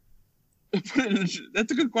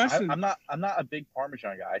 That's a good question. I'm not a big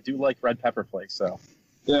Parmesan guy. I do like red pepper flakes though.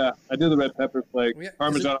 Yeah, I do the red pepper flake. Yeah, 'cause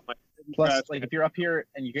Parmesan on my Plus, like if you're up here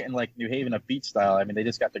and you get in like New Haven of beach style, I mean they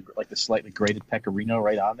just got the slightly grated pecorino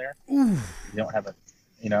right on there. Ooh. You don't have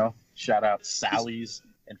shout out Sally's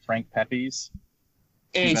and Frank Pepe's.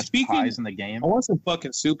 Hey, Best speaking. pies in the game. I want some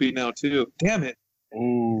fucking soupy now too. Damn it.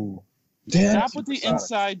 Ooh. Damn. Stop with the Supersonic.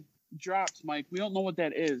 inside drops, Mike. We don't know what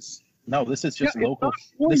that is. No, this is just Yeah, it's local. not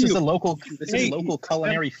for This is you. a local. This Hey, is local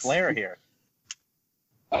culinary flair here.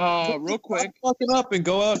 Real quick. Fucking up and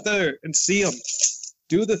go out there and see them.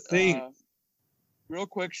 Do the thing. Real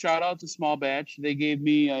quick, shout out to Small Batch. They gave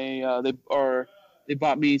me they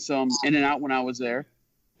bought me some In-N-Out when I was there.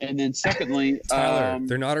 And then secondly, Tyler,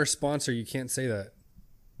 they're not our sponsor. You can't say that.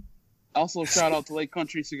 also shout out to Lake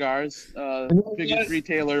Country Cigars, know biggest what?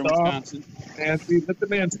 retailer in Stop. Wisconsin. Nancy, let the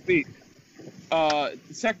man speak.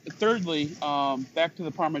 Thirdly, back to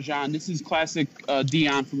the Parmesan. This is classic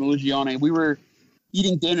Dion from Illugione. We were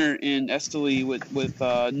eating dinner in Esteli with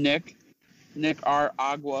Nick R.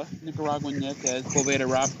 Agua, Nicaraguan Nick, as Poveda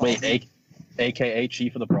Rob called Wait, him, AKA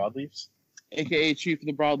Chief of the Broadleafs, a.k.a. Chief of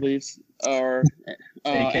the Broadleafs, or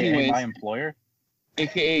AKA anyways, my employer.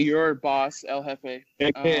 a.k.a. your boss, El Jefe.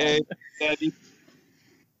 AKA Daddy.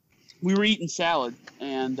 We were eating salad,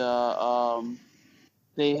 and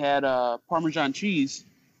they had Parmesan cheese,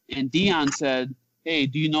 and Dion said, "Hey,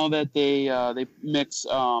 do you know that they mix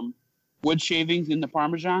wood shavings in the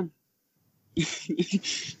Parmesan?"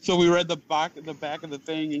 So we read the back of the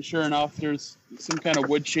thing, and sure enough, there's some kind of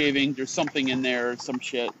wood shaving. There's something in there, or some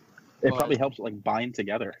shit. It But probably helps like bind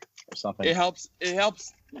together or something. It helps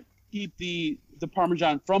keep the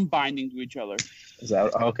Parmesan from binding to each other. Is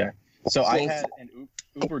that okay? So I had an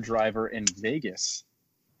Uber driver in Vegas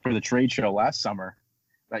for the trade show last summer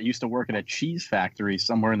that used to work at a cheese factory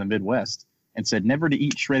somewhere in the Midwest and said never to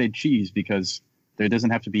eat shredded cheese because there doesn't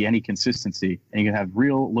have to be any consistency and you can have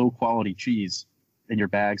real low quality cheese in your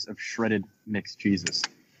bags of shredded mixed cheeses.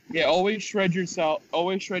 Yeah, always shred your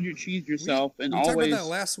cheese yourself, and we talked always. about that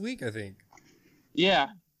last week, I think. Yeah,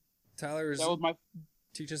 Tyler's that was my.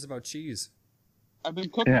 teach us about cheese. I've been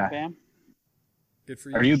cooking, Yeah. fam. Good for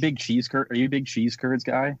you. Are you a big cheese curds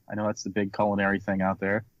guy? I know that's the big culinary thing out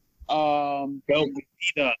there. Go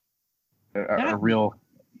Vita. A real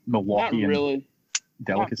Not Milwaukeean really.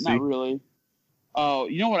 delicacy. Not really. Oh,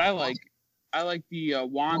 you know what I like? I like the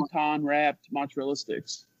wonton wrapped mozzarella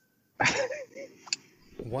sticks.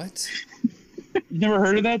 What? You never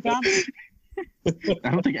heard of that, Dom? I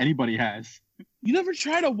don't think anybody has. You never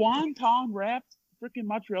tried a wonton wrapped freaking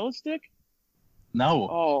mozzarella stick? No.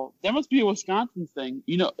 Oh, that must be a Wisconsin thing.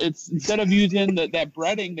 You know, it's instead of using that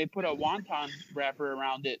breading, they put a wonton wrapper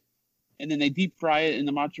around it, and then they deep fry it in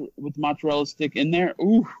with the mozzarella stick in there.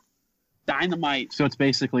 Ooh, dynamite! So it's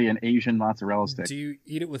basically an Asian mozzarella stick. Do you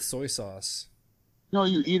eat it with soy sauce? No,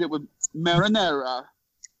 you eat it with marinara,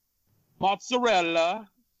 mozzarella.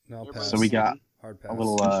 No, I'll pass. So we got hard pass. a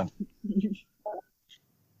little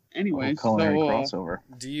Anyway, culinary so crossover.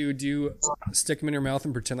 Do you stick them in your mouth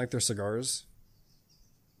and pretend like they're cigars?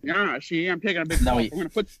 yeah, see, I'm taking a big. No, I'm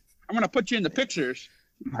gonna put you in the pictures.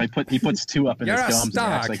 He puts two up in You're his a gums and star,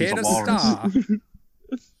 acts like kid, he's a a walrus. star.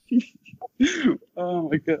 Oh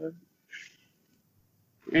my god.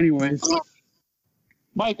 Anyways,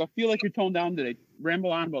 Mike, I feel like you're toned down today.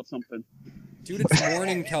 Ramble on about something. Dude, it's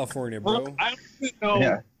morning in California, bro. I don't even know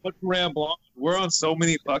Yeah. what to ramble on. We're on so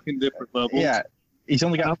many fucking different levels. Yeah, he's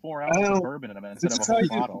only got 4 ounces don't- of bourbon in him instead This of is a how whole you,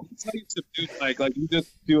 bottle. this is how you subdue Mike. Like you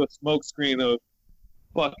just do a smoke screen of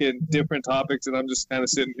fucking different topics, and I'm just kind of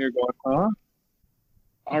sitting here going, huh?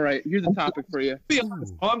 All right, here's a topic for you. To be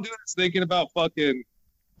honest, all I'm doing is thinking about fucking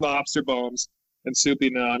lobster bones and soupy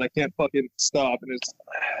now, and I can't fucking stop, and it's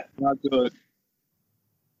not good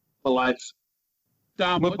for life.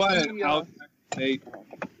 Dom, I'm gonna what's buy an house next Nate.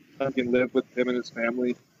 I can live with him and his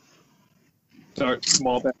family. Start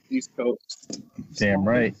small back East Coast. Damn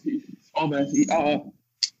right. Oh man.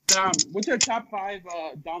 Dom, what's your top 5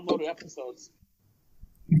 downloaded episodes?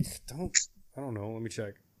 I don't know. Let me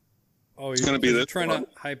check. Oh, It's gonna be this trying one.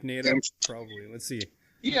 to hype Nate up, probably. Let's see.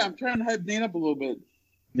 Yeah, I'm trying to hype Nate up a little bit.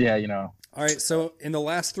 Yeah, you know. All right, so in the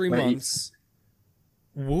last 3 Right. months,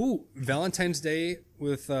 Valentine's Day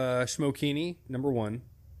with Schmokini, number 1.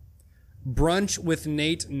 Brunch with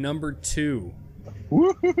Nate, number 2.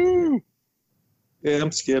 Woohoo! Yeah,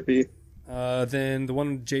 I'm Skippy. Then the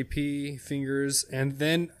one with JP Fingers, and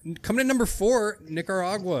then coming in number 4,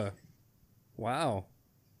 Nicaragua. Wow,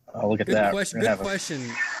 Oh, look at good that. question. We're Good gonna have question,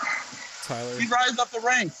 Tyler. He rises up the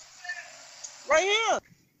ranks. Right here.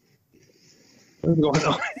 What's going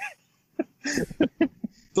on?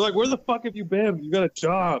 They're like, where the fuck have you been? You got a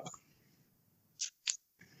job.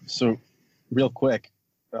 So, real quick,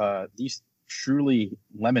 these Truly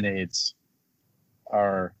lemonades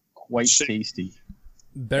are quite Shit. tasty.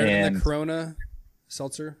 Better than And- the Corona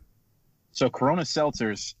seltzer. So Corona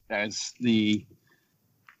seltzers as the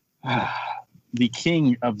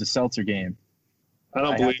king of the seltzer game. I I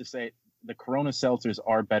don't have believe to say the Corona seltzers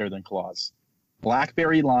are better than Claws.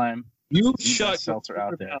 Blackberry lime, you. the Shut best seltzer your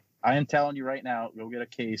out there. mouth. I am telling you right now, go get a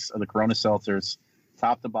case of the Corona seltzers,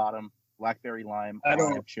 top to bottom. Blackberry lime, I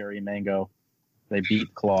don't- olive, cherry, mango. They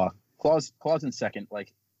beat Claw. Claw's in second.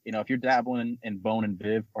 Like, you know, if you're dabbling in Bone and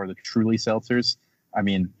Viv or the Truly seltzers, I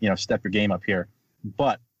mean, you know, step your game up here.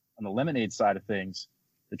 But on the lemonade side of things,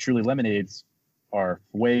 the Truly lemonades are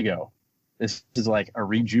fuego. This is like a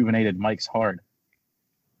rejuvenated Mike's Hard.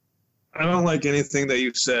 I don't like anything that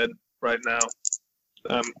you said right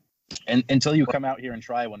now. And until you come out here and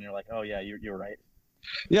try one, you're like, oh yeah, you're right.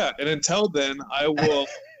 Yeah, and until then, I will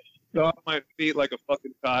go off my feet like a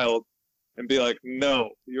fucking child and be like, no,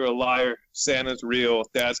 you're a liar. Santa's real.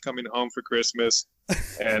 Dad's coming home for Christmas.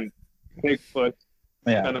 And Bigfoot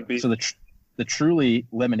Yeah. gonna be. So the Truly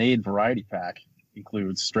lemonade variety pack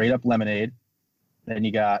includes straight up lemonade. Then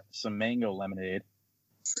you got some mango lemonade.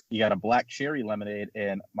 You got a black cherry lemonade,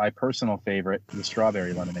 and my personal favorite, the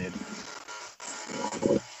strawberry lemonade.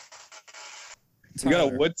 You got a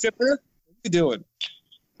Tyler, wood chipper? What are you doing?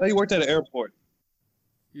 I thought you worked at an airport.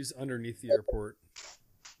 he's underneath the airport.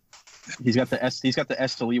 He's got the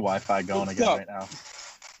SLE Wi-Fi going What's again up? right now.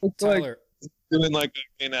 It's like Tyler, doing like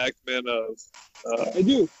an enactment of I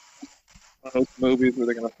do. those movies where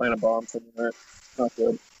they're gonna plant a bomb somewhere. Not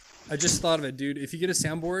good. I just thought of it, dude. If you get a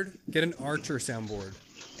soundboard, get an Archer soundboard.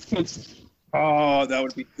 Oh, that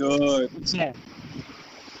would be good. What's that?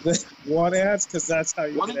 One ads, because that's how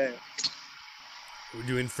you What? get. We're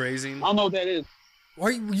doing phrasing. I don't know what that is.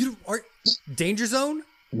 Are you Danger Zone?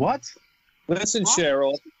 What? Listen,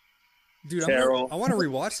 Cheryl. Dude, Carol. I want to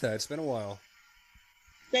rewatch that. It's been a while.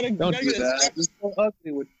 Gotta Don't gotta do get a that. step- It's so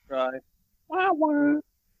ugly when you try. What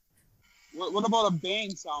about a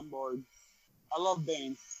Bane soundboard? I love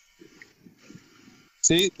Bane.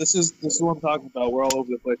 See, this is what I'm talking about. We're all over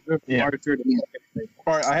the place. We're Yeah. Archer to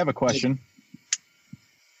All right, I have a question.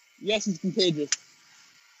 Yes, it's contagious.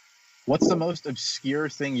 What's the most obscure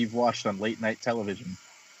thing you've watched on late night television?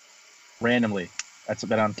 Randomly, that's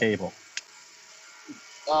been on cable.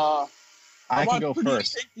 I can go watched Pretty in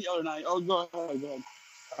first. Pink the other night. Oh, go ahead.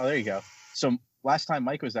 Oh, there you go. So last time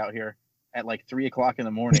Mike was out here at like 3:00 in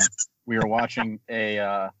the morning, we were watching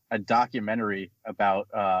a documentary about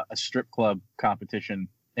a strip club competition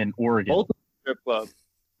in Oregon. Both strip club.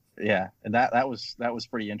 Yeah, and that was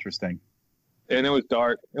pretty interesting. And it was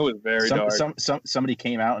dark. It was very dark. Somebody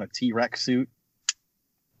came out in a T-Rex suit,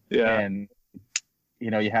 Yeah. and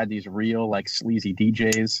you had these real like sleazy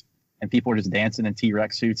DJs, and people were just dancing in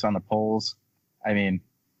T-Rex suits on the poles. I mean,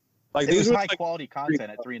 Like it was were high quality content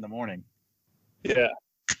at 3 a.m. Yeah.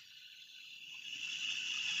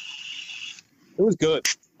 It was good.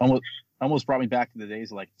 Almost brought me back to the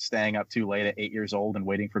days of like staying up too late at 8 years old and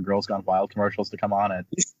waiting for Girls Gone Wild commercials to come on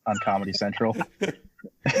on Comedy Central.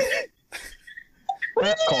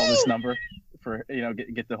 Call this number for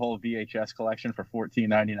get the whole VHS collection for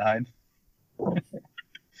 $14.99.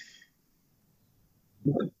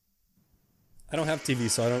 I don't have TV,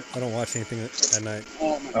 so I don't watch anything at night.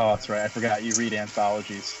 Oh, my Oh, that's right. I forgot you read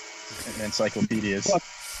anthologies and encyclopedias.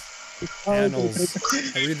 Annals.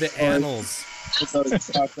 I read the annals.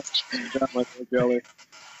 Jelly.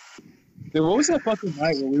 Dude, what was that fucking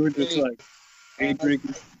night where we were just like day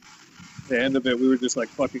drinking? The end of it, we were just like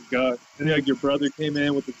fucking gut. And like your brother came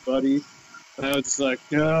in with his buddy, and I was just like,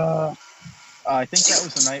 I think that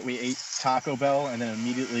was the night we ate Taco Bell and then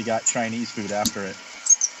immediately got Chinese food after it.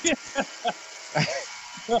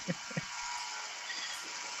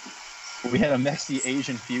 We had a messy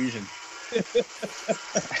Asian fusion.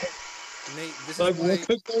 Nate, this like is what why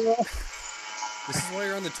could go wrong?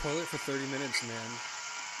 you're on the toilet for 30 minutes, man.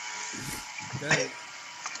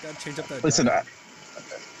 Gotta change up that. Listen, diet.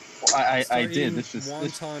 I Start did. eating This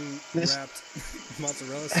wonton wrapped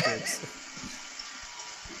mozzarella sticks.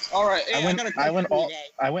 All right. Hey, I got a went question for you all guys.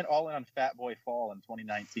 I went all in on Fat Boy Fall in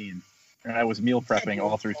 2019, and I was meal prepping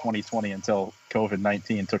all through 2020 until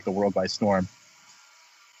COVID-19 took the world by storm.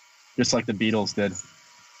 Just like the Beatles did.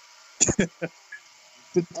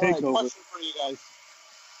 The All right, takeover. question for you guys.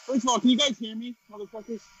 First of all, can you guys hear me,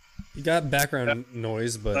 motherfuckers? You got background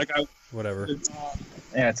noise, but Like whatever.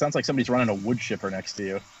 Yeah, it sounds like somebody's running a wood chipper next to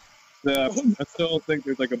you. I still think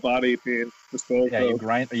there's like a body being disposed Yeah, of.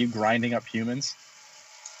 are you grinding up humans?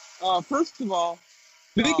 First of all,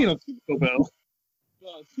 Speaking of Taco Bell,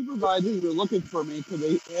 the supervisors are looking for me because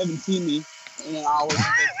they haven't seen me in an hour since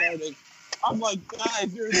I started. I'm like,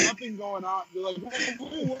 guys, there's nothing going on. They're like,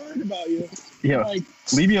 we're worried about you. Yeah, I'm like,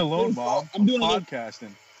 leave me alone, Mom. Mom. I'm doing a little- podcasting.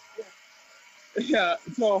 yeah.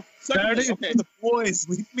 So, Saturday secondly, okay. for the boys.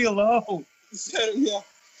 Leave me alone. So, yeah.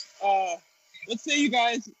 Let's say you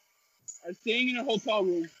guys are staying in a hotel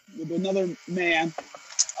room with another man,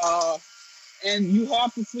 and you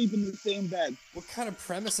have to sleep in the same bed. What kind of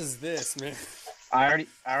premise is this, man? I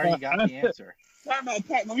already got the answer. Time out.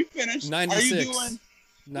 Let me finish. 96. Are you doing,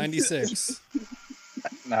 96.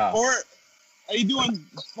 No. or are you doing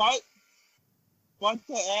butt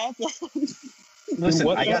to ass? Listen,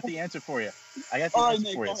 What I the- got the answer for you. I got the All right, answer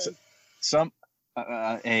Nick, for go you. ahead. Some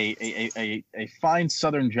a fine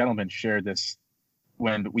Southern gentleman shared this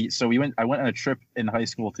when I went on a trip in high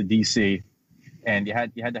school to DC, and you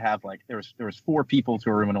had to have like there was 4 people to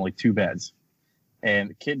a room and only 2 beds, and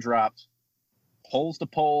the kid dropped holes to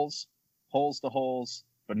poles, holes to holes,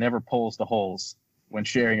 but never poles to holes when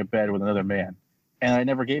sharing a bed with another man, and I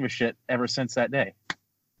never gave a shit ever since that day.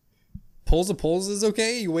 Poles of poles is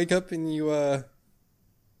okay. You wake up and you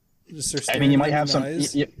just start I mean, you staring might in have the some.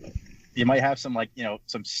 eyes. You might have some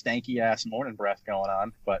some stanky ass morning breath going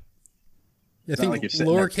on, but I not think like you're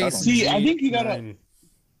sitting there lowercase. cuddling. See, I think you gotta- G9.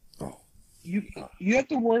 You have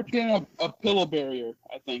to work in a pillow barrier,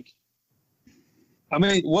 I think. I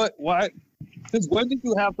mean, what? Why? Since when did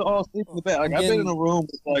you have to all sleep in the bed? Like, I'm I've been getting- in a room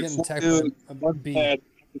with I'm like getting 4 attacked dudes, by a one bee. bed,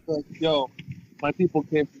 It's like, yo, my people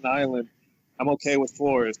came from the island. I'm okay with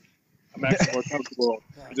floors. I'm actually more comfortable.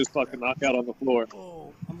 I just fucking knock out on the floor.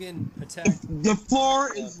 Oh, I'm getting attacked. The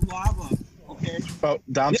floor is lava. Okay. Oh,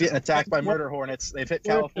 Dom's getting attacked by murder hornets. They've hit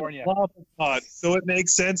California. So it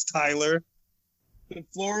makes sense, Tyler. The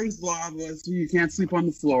floor is lava, so you can't sleep on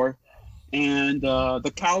the floor. And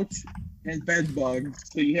the couch has bed bugs,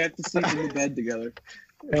 so you have to sleep in the bed together.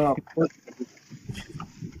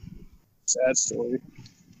 Sad story.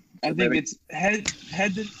 I think it's head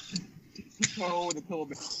to toe with a pillow.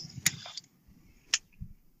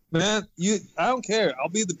 Man, I don't care. I'll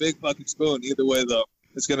be the big fucking spoon either way, though.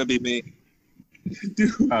 It's gonna be me.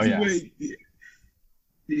 Dude, Oh, yeah. wait. Have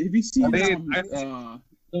you seen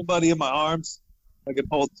Somebody in my arms I can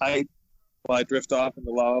hold tight while I drift off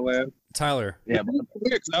into La La Land. Tyler. Yeah, It's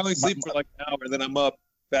weird 'cause I only sleep for like an hour, then I'm up,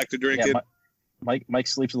 back to drinking. Mike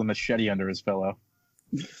sleeps with a machete under his pillow.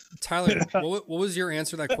 Tyler, what was your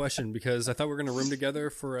answer to that question? Because I thought we were going to room together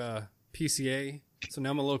for PCA, so now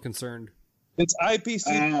I'm a little concerned. It's IPC.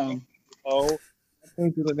 I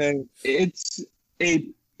think of the name. It's a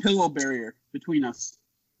pillow barrier between us.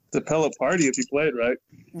 It's a pillow party if you played right.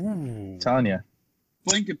 Ooh. Telling you.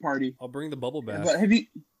 Blanket party. I'll bring the bubble bath. But have you?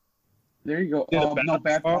 There you go. Yeah, No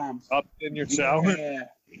bath bombs. Up in your shower. Yeah. Lay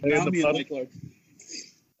in That'll the be a puddle.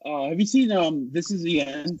 Michael. Have you seen This Is the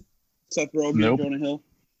End? Seth Rogen, Nope. Jonah Hill.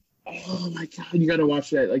 Oh my god, you gotta watch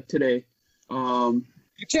that like today.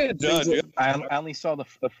 You can't judge it. I only saw the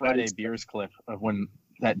Friday beers clip of when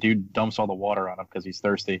that dude dumps all the water on him because he's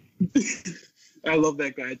thirsty. I love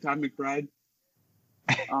that guy, Tom McBride.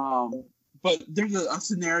 But there's a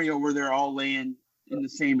scenario where they're all laying in the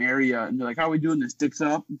same area, and they're like, "How are we doing this? Dicks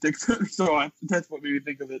up, dicks up." So that's what made me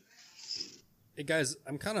think of it. Hey guys,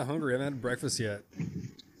 I'm kind of hungry. I haven't had breakfast yet.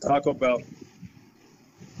 Taco Bell.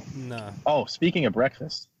 Nah. Oh, speaking of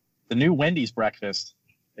breakfast, the new Wendy's breakfast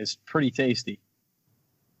is pretty tasty.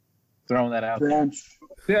 Throwing that out there. Brunch.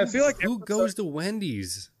 Yeah, I feel like Who goes to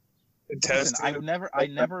Wendy's? Listen, I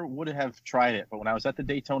never would have tried it, but when I was at the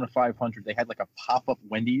Daytona 500, they had like a pop-up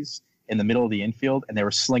Wendy's in the middle of the infield, and they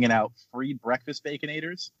were slinging out free breakfast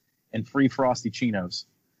Baconators and free Frosty Chinos.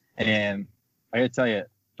 And I gotta tell you,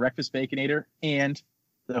 breakfast Baconator and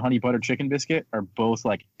the honey butter chicken biscuit are both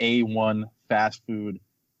like A1 fast food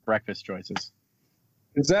breakfast choices.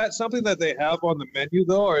 Is that something that they have on the menu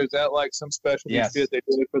though, or is that like some special Yes. shit they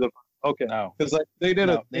did it for the? Okay, No, because like they did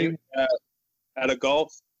No, a thing at a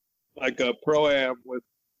golf, like a pro-am with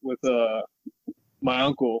my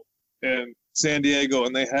uncle in San Diego,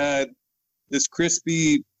 and they had this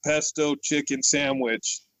crispy pesto chicken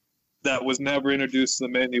sandwich that was never introduced to the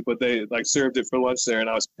menu, but they like served it for lunch there, and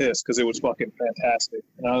I was pissed because it was fucking fantastic,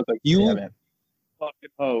 and I was like, "You yeah, man. fucking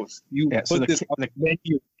host, you Yeah, so put this on the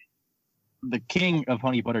menu." The king of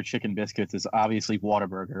honey butter chicken biscuits is obviously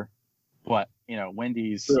Whataburger, but you know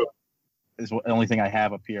Wendy's True. is the only thing I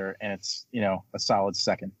have up here, and it's a solid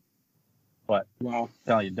second. But Wow. I'm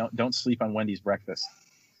telling you, don't sleep on Wendy's breakfast.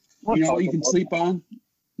 You know what you can sleep on?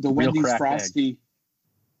 The Real Wendy's cracked Frosty.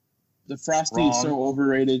 The Frosty is so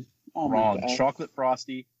overrated. Oh my Wrong. God. Chocolate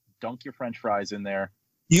Frosty. Dunk your French fries in there.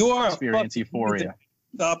 You are Experience fucking- euphoria.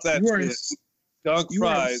 Stop that You are, shit. Dunk you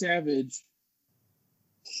are a fries. savage.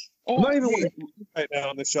 I'm Oh, not even hey, right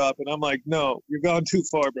now in the shop, and I'm like, no, you're going too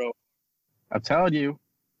far, bro. I'm telling you,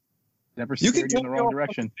 never You steered can you in the wrong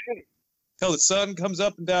direction. Till the sun comes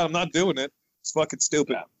up and down. I'm not doing it. It's fucking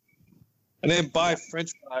stupid. And then buy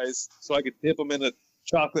French fries so I could dip them in a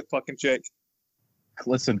chocolate fucking shake.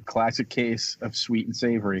 Listen, classic case of sweet and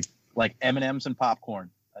savory, like M&Ms and popcorn.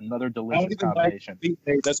 Another I don't delicious even like combination. sweet.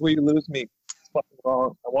 Hey, that's where you lose me. It's fucking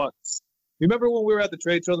wrong. I want. Remember when we were at the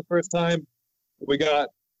trade show the first time? We got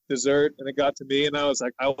dessert, and it got to me, and I was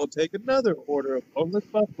like, I will take another order of boneless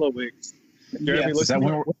buffalo wings. And Jeremy Yes. looked Is that at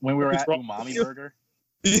me when we were What's at wrong Umami with you? Burger?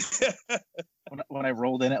 Yeah. When I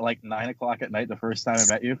rolled in at like 9 o'clock at night the first time I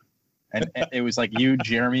met you, and it was like you,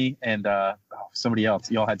 Jeremy, and somebody else.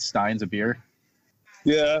 You all had steins of beer.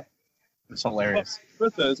 Yeah. It was hilarious.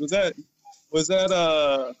 With us. Was that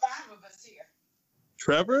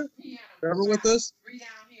Trevor? Trevor with us?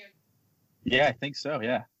 Yeah, I think so.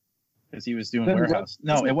 Yeah, because he was doing Then warehouse.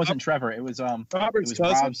 Rob- No, it wasn't Trevor. It was It Robert's was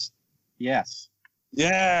cousin? Rob's. Yes,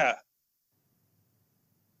 Yeah.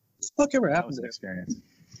 What the fuck ever that happened was an there? experience.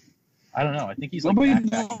 I don't know. I think he's like Nobody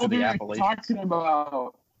backpacking knows to what the they're Appalachians. talking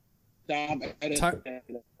about. Dom, edit Ty- that.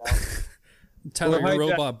 Tyler, Well, you're a hi,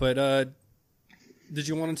 Jack. robot, but did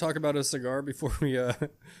you want to talk about a cigar before we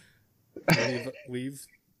leave?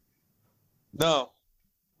 No.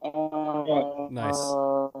 Nice.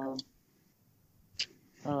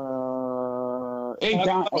 Hey,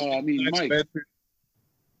 Dom, I mean, Thanks, Mike. Spencer.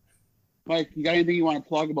 Mike, you got anything you want to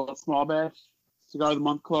plug about Small Batch, Cigar of the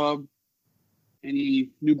Month Club? Any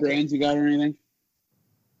new brands you got or anything?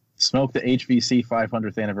 Smoke the HVC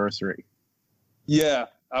 500th anniversary. Yeah,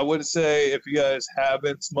 I would say if you guys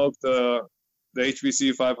haven't smoked the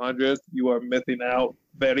HVC 500, you are missing out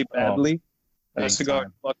very badly. That cigar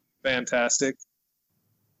is fucking fantastic.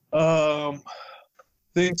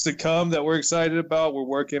 Things to come that we're excited about. We're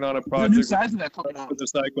working on a project. The new size of that coming out. For the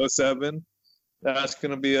Psycho 7. That's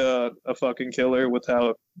gonna be a fucking killer with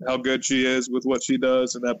how good she is with what she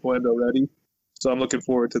does in that blend already. So I'm looking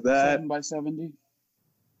forward to that. 7x70.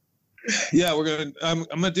 Yeah, I'm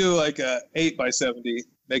gonna do like a 8x70.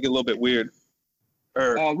 Make it a little bit weird.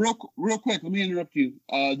 Real quick, let me interrupt you.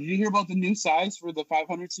 Did you hear about the new size for the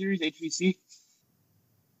 500 series HVC?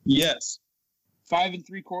 Yes. 5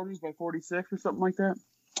 3/4 by 46 or something like that.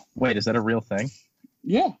 Wait, is that a real thing?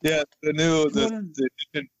 Yeah. Yeah,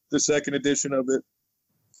 the second edition of it.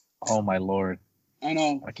 Oh my lord! I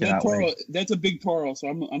know. I cannot wait. That's a big Toro, so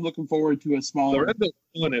I'm looking forward to a smaller. Lorenzo's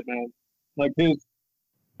doing it, man. Like his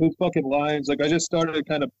fucking lines. Like I just started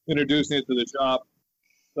kind of introducing it to the shop.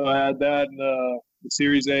 So I had that and the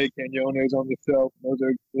Series A Cañones on the shelf. Those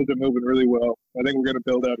are moving really well. I think we're gonna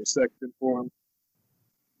build out a section for them.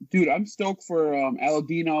 Dude, I'm stoked for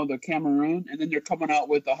Aladino, the Cameroon, and then they're coming out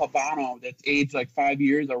with a Habano that's aged like 5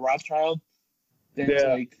 years, a Rothschild. That's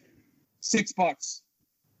like $6,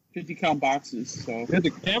 50-count boxes. So yeah, the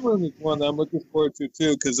Cameroon is one that I'm looking forward to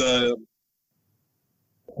too, because who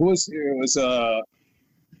was here? It was I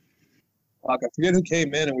forget who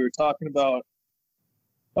came in, and we were talking about.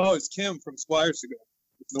 Oh, it's Kim from Squire Cigar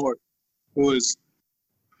North, who is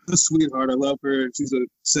a sweetheart. I love her. She's a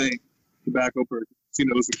saint, tobacco person. She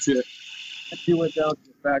knows her shit. And she went down to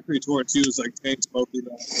the factory tour and she was like chain smoking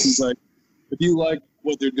that. She's like, if you like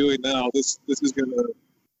what they're doing now, this is gonna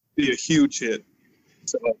be a huge hit.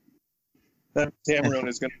 So that Cameron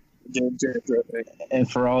is gonna be a game changer, I think. And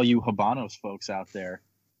for all you Habanos folks out there,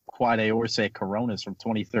 Quad Orce Coronas from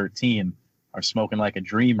 2013 are smoking like a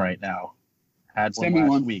dream right now. Had one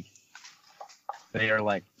last week. They are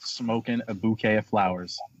like smoking a bouquet of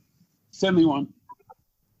flowers. Send me one.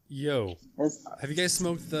 Yo, have you guys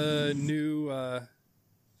smoked the new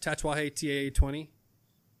Tatuaje TAA-20?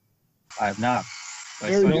 I have not.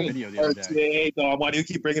 I saw a video the other day. Why do you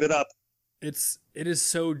keep bringing it up? It is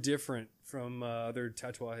so different from other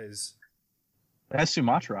Tatuajes. It has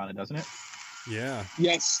Sumatra on it, doesn't it? Yeah.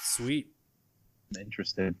 Yes. Sweet. I'm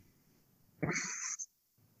interested.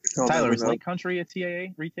 Tyler, is Lake Country a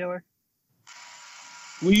TAA retailer?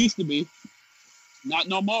 We used to be. Not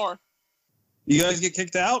no more. You guys get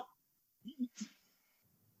kicked out?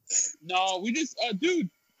 No, we just, dude.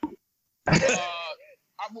 I'm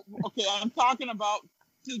talking about,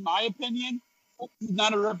 this is my opinion. This is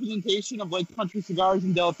not a representation of Lake Country Cigars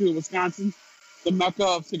in Delafield, Wisconsin, the mecca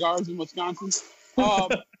of cigars in Wisconsin.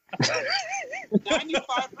 95%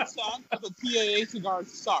 of the TAA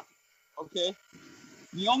cigars suck, okay?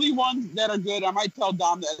 The only ones that are good, I might tell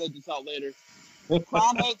Dom to edit this out later.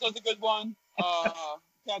 Crown Heads does a good one.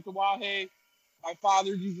 Tatuaje. My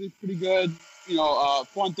father's usually pretty good.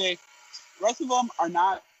 Fuente. The rest of them are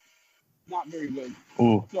not very good.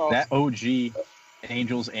 Ooh, so, that OG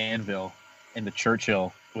Angel's Anvil and the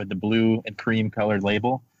Churchill with the blue and cream colored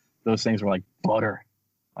label, those things were like butter.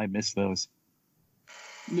 I miss those.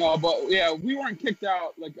 No, but yeah, we weren't kicked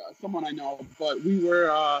out like someone I know, but we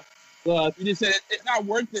were. We just said it's not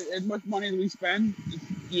worth it as much money as we spend.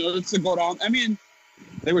 It's to go down. I mean,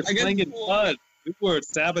 they were slinging blood. We were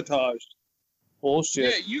sabotaged.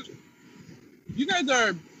 Bullshit. Yeah, you guys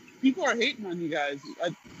are. People are hating on you guys.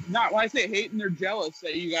 Not when I say hating, they're jealous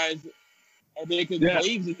that you guys are making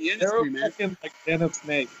waves in the industry, man. They're fucking like Den of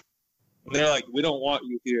Snakes. And they're like, we don't want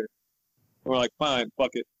you here. And we're like, fine,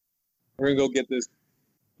 fuck it. We're gonna go get this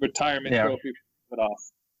retirement trophy put off.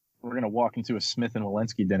 We're gonna walk into a Smith and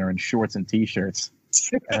Walensky dinner in shorts and t-shirts,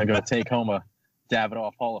 and I'm gonna take home a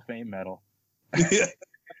Davidoff Hall of Fame medal. Yeah.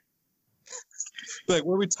 Like,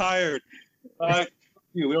 we're retired.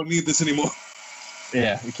 We don't need this anymore.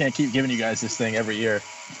 Yeah, we can't keep giving you guys this thing every year.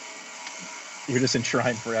 You're just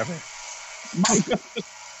enshrined forever.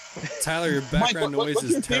 Tyler, your background noise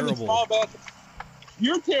is terrible.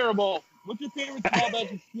 You're terrible. What's your favorite small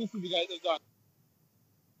batch exclusive you guys have done?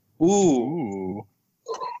 Ooh.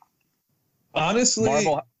 Honestly,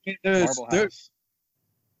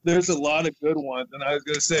 there's a lot of good ones, and I was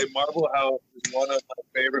going to say Marble House is one of my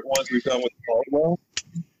favorite ones we've done with Caldwell.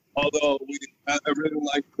 Although I really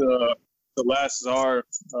like the Last Czar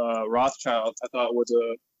Rothschild. I thought was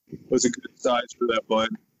a good size for that bud.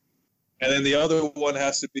 And then the other one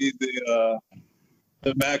has to be the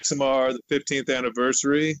Maximar, the 15th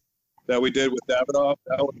anniversary. that we did with Davidoff.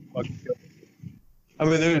 That was fucking good. I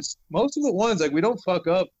mean, there's most of the ones like we don't fuck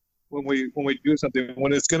up when we do something.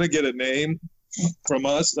 When it's gonna get a name from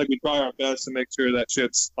us, like we try our best to make sure that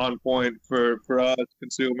shit's on point for us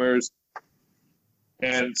consumers,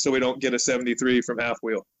 and so we don't get a 73 from Half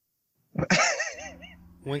Wheel.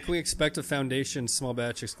 When can we expect a Foundation small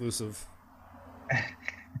batch exclusive?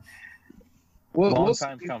 Long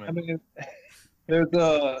time coming. I mean,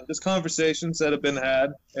 there's conversations that have been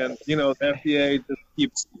had, and the FDA just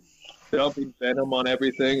keeps dumping venom on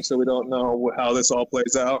everything, so we don't know how this all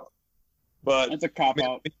plays out. But It's a cop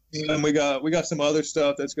out. and we got some other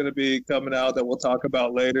stuff that's going to be coming out that we'll talk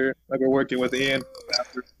about later. Like we're working with Ian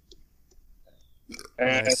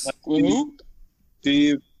and Nice.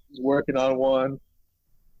 Steve is working on one.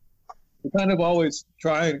 We kind of always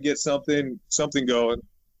try and get something going.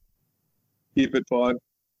 Keep it fun.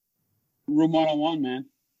 Room 101, man.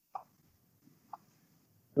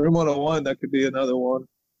 Room 101, that could be another one.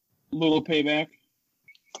 Little payback.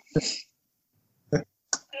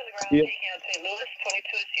 Yeah.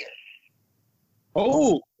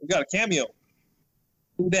 Oh, we got a cameo.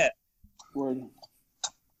 Who that? Word.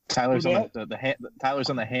 Tyler's Who on Tyler's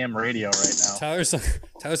on the ham radio right now. Tyler's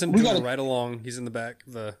in We doing gotta- a ride along. He's in the back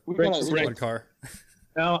of the We Break- got break. squad car.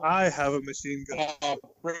 Now I have a machine gun.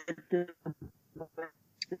 breaker.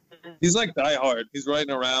 He's like Die Hard. He's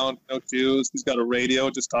riding around, no shoes. He's got a radio,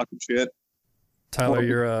 just talking shit. Tyler,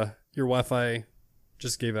 your Wi-Fi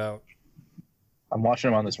just gave out. I'm watching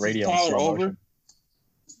him on this radio. in Tyler, slow over. motion.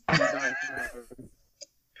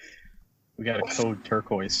 We got a code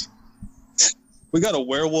turquoise. We got a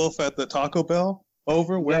werewolf at the Taco Bell.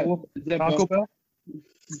 Over, werewolf Is that Taco Bell.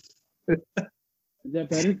 Is that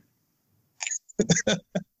better?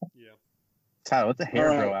 Yeah. Tyler, let the hair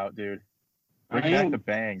All right. grow out, dude. Bring I back am. the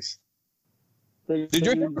bangs. Did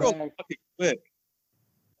your hair grow Back. fucking quick?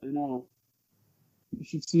 I know. You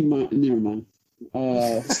should see my. Never mind.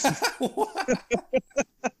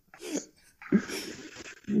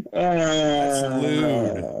 That's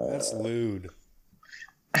lewd. That's lewd.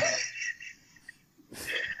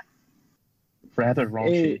 Rather raunchy.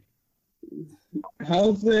 Hey,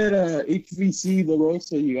 how's that HVC La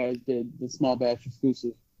Rosa you guys did, the small batch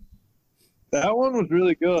exclusive? That one was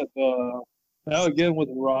really good. That again was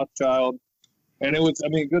a Rothschild, and it was, I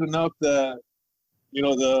mean, good enough that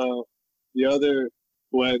the other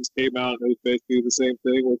blends came out and it was basically the same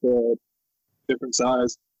thing with a different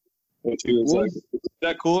size. Which he was What like, was- "Is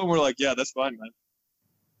that cool?" And we're like, "Yeah, that's fine, man.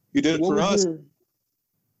 You did it What for us."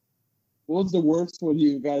 what was the worst one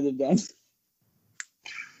you guys have done?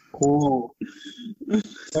 Cool.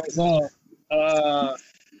 No,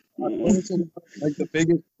 like the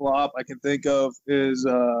biggest flop I can think of is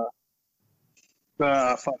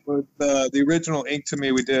the original Ink to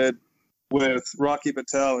Me we did with Rocky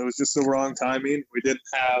Patel. It was just the wrong timing. We didn't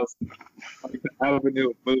have like the avenue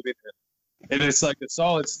of moving it, and it's like a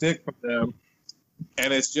solid stick from them,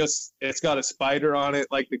 and it's got a spider on it.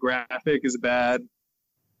 Like the graphic is bad.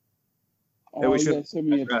 Oh, we you should- guys send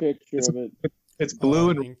me a picture of it. It's blue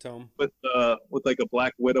and Ink tome. with like a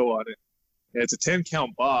black widow on it. And it's a 10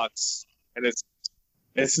 count box, and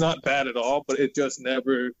it's not bad at all, but it just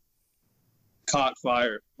never caught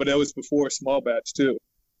fire. But it was before small batch too,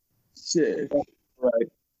 Shit. right?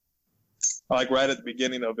 Like right at the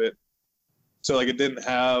beginning of it, so like it didn't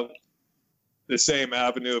have the same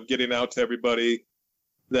avenue of getting out to everybody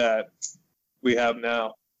that we have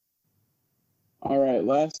now. All right,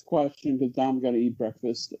 last question because Dom's got to eat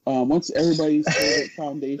breakfast. What's everybody's favorite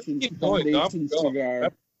foundation Keep going, Dom. Go.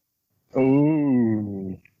 cigar?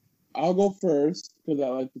 Ooh. I'll go first because I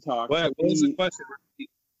like to talk. What was the question?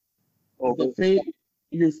 Oh,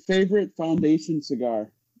 Your favorite foundation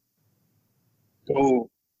cigar? oh,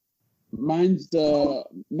 Mine's the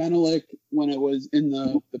Menelik when it was in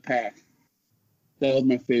the pack. That was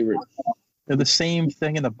my favorite. They're the same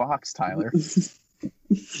thing in the box, Tyler.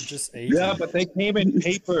 Just ate. yeah, but they came in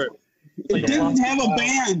paper. It didn't have a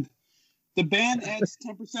band. The band adds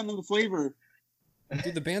 10% of the flavor.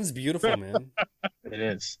 Dude, the band's beautiful, man. It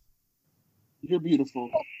is. You're beautiful.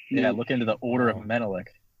 Yeah, look into the Order of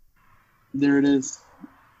Menelik. There it is.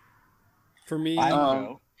 For me, I Uh, don't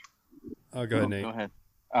know. oh, go ahead, Nate. Go ahead.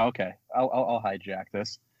 Oh, okay, I'll hijack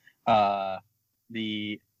this.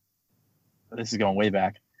 This is going way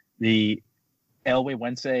back. The Elway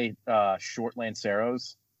Wednesday short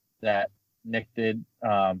Lanceros that Nick did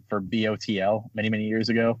for BOTL many years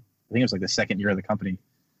ago. I think it was like the second year of the company.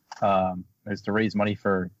 It was to raise money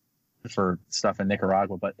for stuff in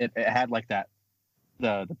Nicaragua, but it had like that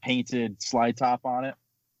the painted slide top on it.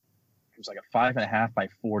 It was like a 5.5 by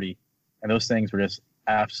 40, and those things were just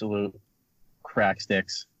absolute crack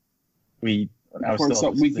sticks. I Of course,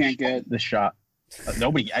 still we can't get. the shot.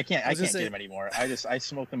 Nobody, I can't was gonna get say- them anymore. I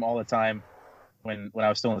smoked them all the time when I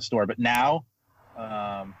was still in the store. But now,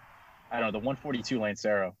 I don't know, the 142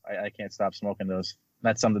 Lancero. I can't stop smoking those.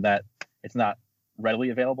 That's something that it's not readily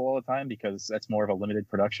available all the time because that's more of a limited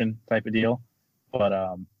production type of deal. But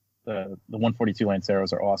the 142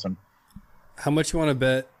 Lanceros are awesome. How much you want to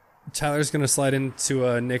bet Tyler's going to slide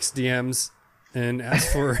into Nick's DMs and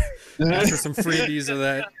ask for some freebies of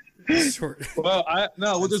that short? Well,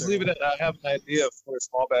 we'll just leave it at I have an idea for a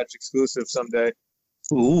small batch exclusive someday.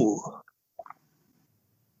 Ooh.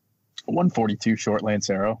 142 short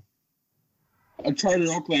Lancero. A Chartered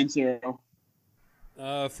Oak Lancero.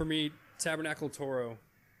 For me, Tabernacle Toro.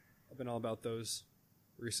 I've been all about those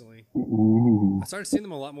recently. Ooh. I started seeing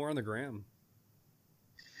them a lot more on the gram.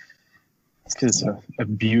 It's because it's a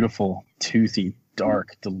beautiful, toothy,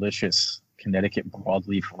 dark, delicious Connecticut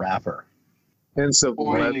broadleaf wrapper Hints of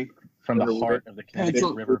Oily. from the heart of the Connecticut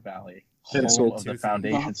Pencil- River Valley, Pencil home of the toothy.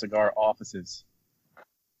 Foundation Cigar offices.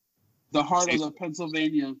 The heart of the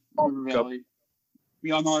Pennsylvania River Valley.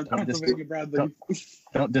 We all know our Don't Pennsylvania Bradley.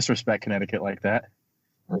 Don't disrespect Connecticut like that.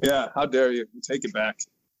 Yeah, how dare you? Take it back.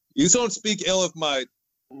 You don't speak ill of my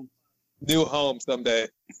new home someday.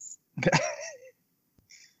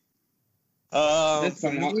 That's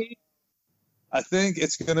For fine. me, I think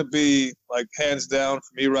it's gonna be like hands down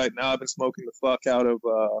for me right now. I've been smoking the fuck out of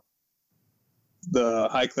the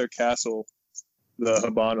Highclere Castle, the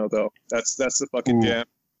Habano though. That's the fucking Ooh. jam.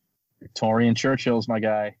 Victorian Churchill's my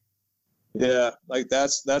guy. Yeah, like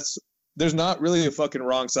that's. There's not really a fucking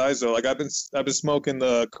wrong size though. Like I've been smoking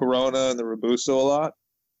the Corona and the Robusto a lot,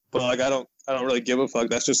 but like I don't really give a fuck.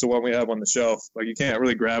 That's just the one we have on the shelf. Like you can't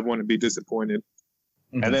really grab one and be disappointed.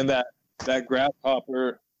 Mhm. And then that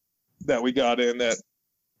grasshopper that we got in that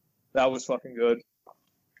was fucking good.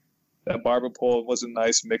 That barber pole was a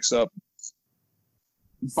nice mix up.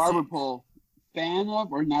 Barber pole. Fan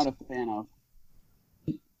of or not a fan of?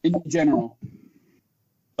 In general.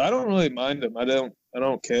 I don't really mind them. I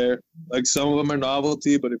don't care. Like some of them are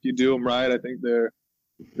novelty, but if you do them right, I think they're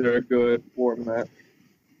a good format.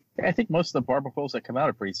 I think most of the barber poles that come out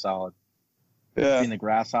are pretty solid. Yeah. In the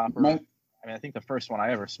grasshopper. My- I mean, I think the first one I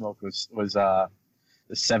ever smoked was the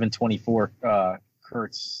 724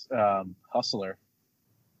 Kurtz Hustler.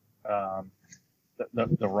 The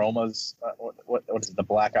Romas, what is it? The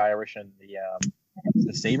Black Irish and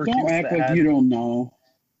the Saber. Don't act like you don't know.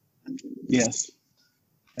 Yes.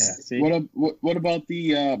 Yeah, see, What about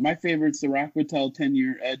the my favorite's the Rockwell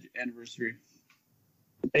 10-year Edge anniversary?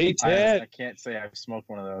 I can't say I've smoked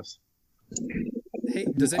one of those. Hey,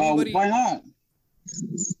 does anybody? Why not?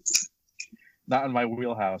 Not in my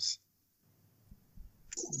wheelhouse.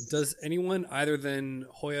 Does anyone other than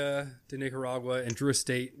Hoya de Nicaragua and Drew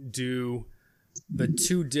Estate do the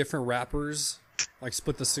two different wrappers, like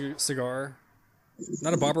split the cigar?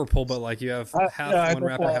 Not a barber pole, but like you have half one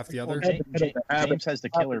wrapper, half the other. James has the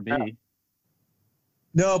Killer Bee.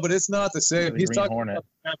 No, but it's not the same. The He's Green talking Hornet.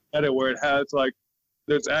 about the edit where it has like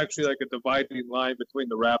there's actually like a dividing line between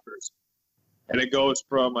the wrappers, and it goes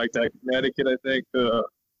from like that Connecticut, I think, to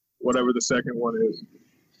whatever the second one is.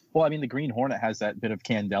 Well, I mean, the Green Hornet has that bit of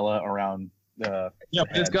candela around the. Yeah,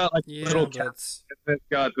 but it's got like Yeah, little but cap. it's It's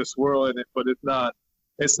got the swirl in it, but it's not.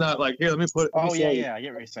 It's not like here. Let me put. let me Oh show yeah, you. yeah, I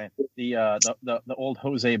get what you're saying. The old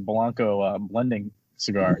Jose Blanco blending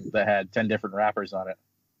cigar that had 10 different wrappers on it.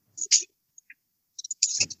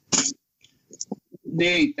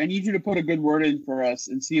 Nate, I need you to put a good word in for us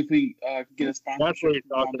and see if we can get a sponsorship. That's what he's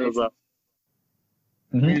from talking Foundation. about.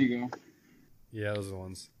 There you go. yeah, those are the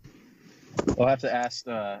ones. We'll have to ask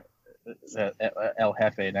El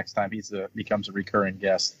Jefe next time he becomes a recurring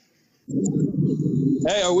guest.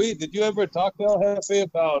 Hey, did you ever talk to El Jefe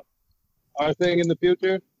about our thing in the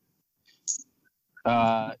future?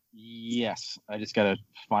 Yes, I just got to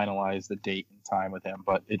finalize the date and time with him,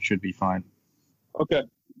 but it should be fine. Okay,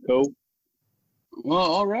 cool. Well,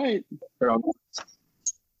 all right.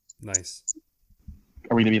 Nice.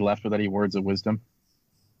 Are we going to be left with any words of wisdom?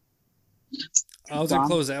 I was gonna Dom?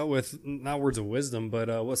 close out with not words of wisdom,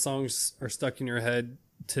 but what songs are stuck in your head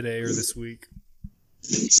today or this week?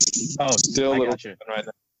 Oh, Still a I little got you. right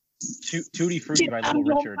now. Tutti Frutti by Little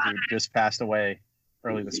Richard, who just passed away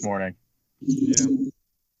early this morning. Yeah.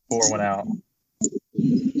 4 went out.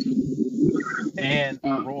 And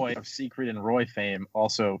Uh. Roy of Secret and Roy fame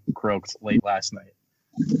also croaked late last night.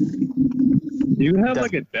 You have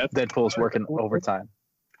like a death. Deadpool's working overtime.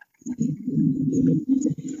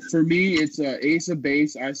 For me, it's Ace of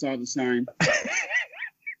Base. I Saw the Sign.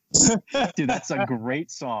 Dude, that's a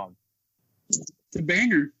great song. It's a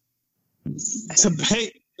banger. It's a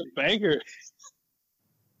banger.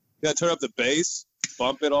 You gotta turn up the bass,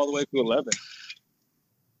 bump it all the way to 11.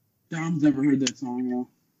 Dom's never heard that song, though.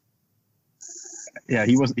 Yeah,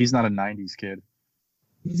 he's not a '90s kid.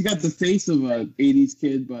 He's got the face of a '80s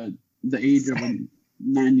kid, but the age of a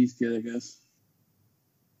 '90s kid, I guess.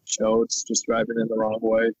 Chodes just driving in the wrong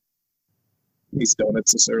way. Eats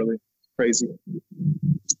donuts this early. Crazy.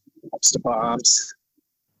 Ups to bombs.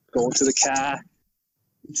 Going to the cat.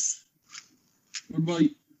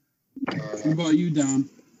 What about you, Dom?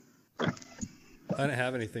 I didn't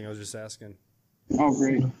have anything. I was just asking. Oh,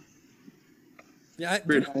 great. Yeah,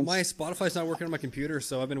 Very dude, nice. my Spotify's not working on my computer,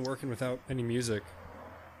 so I've been working without any music.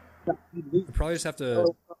 I probably just have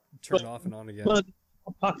to turn it off and on again. Money in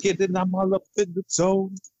my pocket and I'm all up in the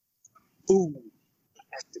zone. Ooh,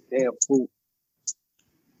 that's the damn fool.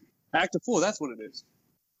 Act a fool, that's what it is.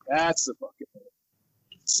 That's the fucking thing.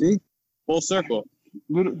 See? Full circle.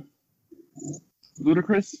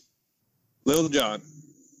 Ludacris? Lil Jon,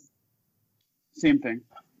 Same thing.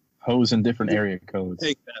 Hoes in different area codes.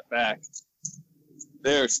 take that back.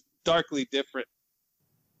 They're starkly different.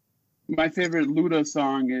 My favorite Luda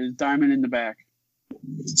song is Diamond in the Back.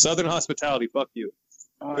 Southern Hospitality, fuck you.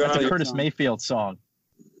 Oh, That's a great Curtis song. Mayfield song.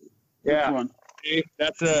 Yeah. Which one? See?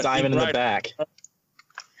 That's a Diamond in the back.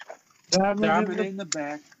 Diamond in the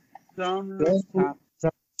Back. Diamond in the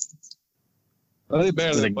top. I think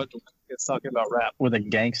better than a bunch of kids talking about rap. With a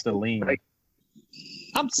gangsta lean.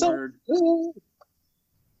 I'm so. Word.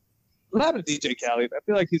 What happened to DJ Khaled? I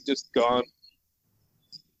feel like he's just gone.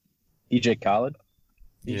 DJ Khaled.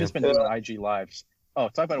 He's Yeah. just been doing IG lives. Oh,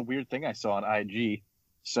 talk about a weird thing I saw on IG.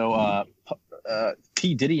 So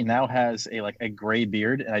P Diddy now has a gray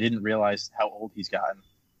beard, and I didn't realize how old he's gotten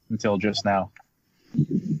until just now.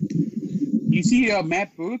 You see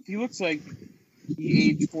Matt Booth? He looks like he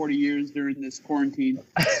aged 40 years during this quarantine.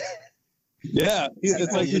 Yeah,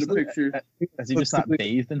 it's like Here's a picture. Has he just not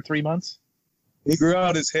bathed in 3 months? he grew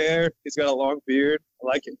out his hair. He's got a long beard. I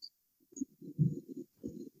like it.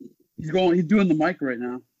 He's doing the mic right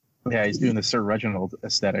now. Yeah, he's doing the Sir Reginald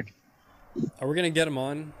aesthetic. Are we gonna get him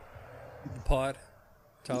on the pod,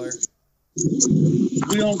 Tyler?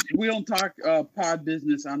 We don't talk pod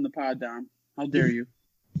business on the pod, Dom. How dare you?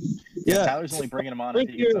 Yeah, Tyler's only bringing him on if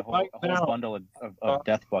he gets a whole bundle of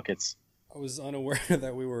death buckets. I was unaware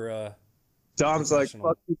that we were. Dom's like, Professional.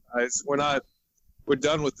 fuck you guys. We're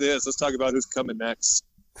done with this. Let's talk about who's coming next.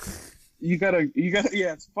 You gotta,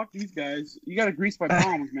 yeah, fuck these guys. You gotta grease my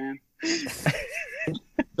palms, man.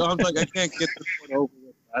 Dom's like, I can't get this one over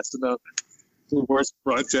with fast enough. It's the worst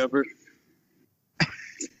brunch ever.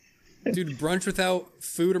 Dude, brunch without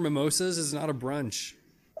food or mimosas is not a brunch.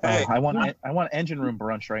 Hey, I want engine room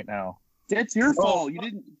brunch right now. That's your fault. You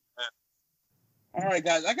didn't. All right,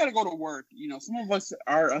 guys, I gotta go to work. You know, some of us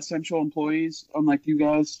are essential employees, unlike you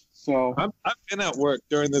guys. So I've been at work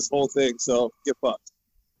during this whole thing, so get fucked.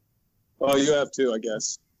 Oh, you have too, I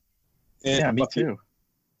guess. And Yeah, me fuck you.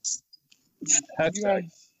 too. That's you right.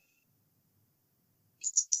 guys.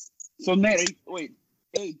 So Nate, wait,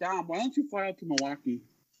 hey Dom, why don't you fly out to Milwaukee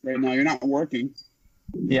right now? You're not working.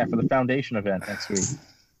 Yeah, for the foundation event next week.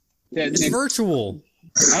 Yeah, It's Nick, virtual.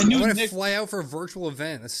 I I'm knew gonna Nick. fly out for a virtual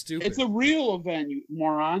event. That's stupid. It's a real event, you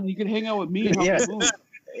moron. You can hang out with me and Yeah. help me move.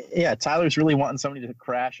 Yeah, Tyler's really wanting somebody to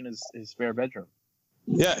crash in his spare bedroom.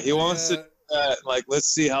 Yeah, he wants to like, let's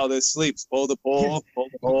see how this sleeps. Pull the pole, pull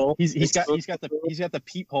the pole. He's got the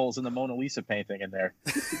peepholes in the Mona Lisa painting in there.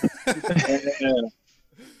 Yeah.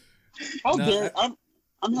 How No, dare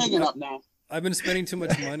I'm hanging up now. I've been spending too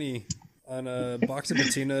much money on a box of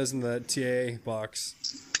patinas and the TA box.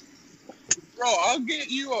 Bro, I'll get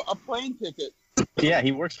you a plane ticket. Yeah,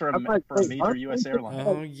 he works for a major U.S. airline.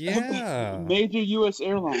 Oh yeah. Major U.S.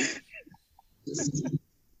 airline.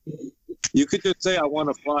 You could just say, I want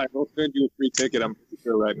to fly. They'll send you a free ticket, I'm pretty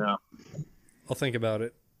sure, right now. I'll think about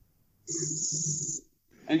it.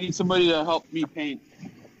 I need somebody to help me paint.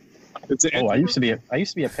 It's Oh, I used to be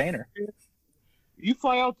a painter. You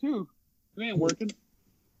fly out too. You ain't working.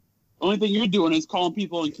 Only thing you're doing is calling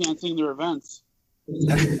people and canceling their events.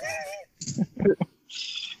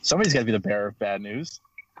 Somebody's got to be the bearer of bad news.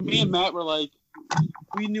 Me and Matt were like,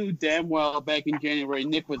 we knew damn well back in January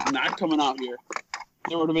Nick was not coming out here.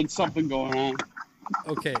 There would have been something going on.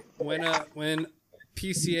 Okay, when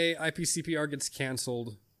PCA IPCPR gets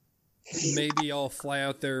canceled, maybe I'll fly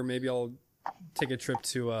out there. Maybe I'll take a trip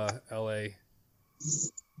to LA,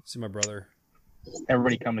 see my brother.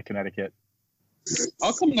 Everybody come to Connecticut.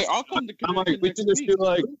 I'll come to I'm like, Connecticut we next should just week. do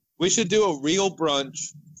like, we should do a real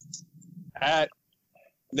brunch at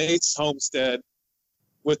Nate's homestead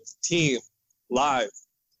with the team live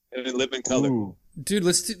and in living color. Ooh. Dude,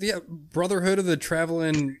 let's do Brotherhood of the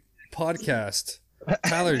Traveling podcast.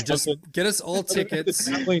 Tyler, just get us all tickets.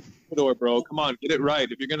 Door, bro. Come on, get it right.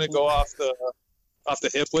 If you're gonna go off the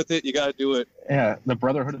hip with it, you gotta do it. Yeah, the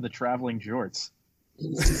Brotherhood of the Traveling Jorts.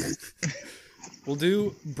 We'll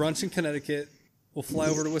do brunch in Connecticut. We'll fly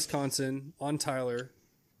over to Wisconsin on Tyler.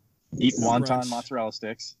 Eat wonton Brunch. mozzarella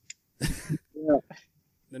sticks.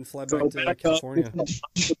 Then fly So back to back California.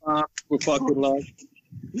 With fucking love.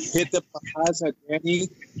 Hit the Plaza, Danny.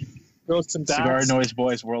 Throw some Cigar dots. Noise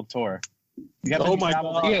Boys World Tour. You have Oh to my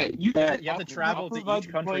travel- God. Yeah, You have to travel to provide each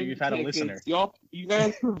country. plane You've had a tickets. listener. You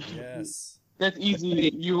guys, Yes. that's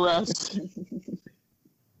easy. U.S.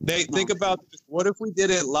 Nate, think about this. What if we did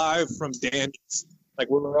it live from Danny's? Like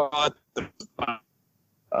we're on the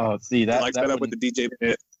Oh, see that. like that set up with the DJ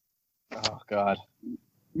pit. Oh God.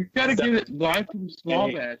 We gotta get it live from Small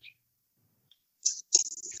Hey. Batch.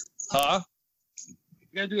 Huh?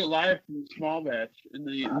 We gotta do it live from Small Batch in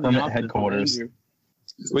the From office. headquarters.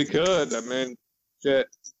 We could. I mean, shit.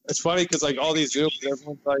 It's funny because like all these Zooms,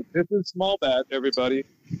 everyone's like, "This is Small Batch, everybody."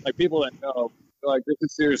 Like people that know, they're like, "This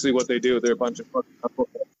is seriously what they do." They're a bunch of fucking people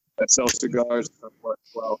that sell cigars and stuff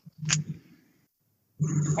as well.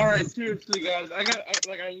 All right, seriously, guys, I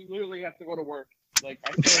literally have to go to work. Like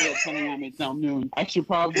I started at 10 a.m. It's now noon. I should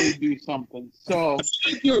probably do something. So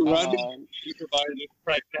You're running supervisors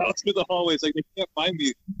right now through the hallways. Like they can't find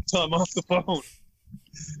me until I'm off the phone.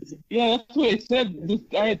 yeah, that's what I said.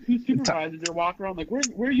 I had two supervisors. They're walking around like,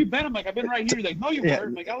 "Where you been?" I'm like, "I've been right here." He's like, "No, you Yeah. weren't."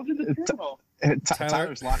 I'm like, "I was in the terminal."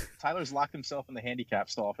 Tyler- Tyler's locked himself in the handicap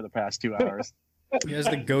stall for the past 2 hours. He has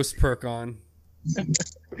the ghost perk on.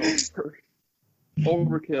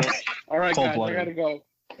 Overkill. All right, guys, I Cold-blooded. gotta go.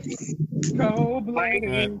 Cold-blooded. All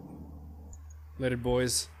right. Later,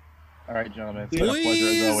 boys. All right, gentlemen. It's been a pleasure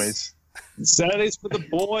Please. as always. Saturdays for the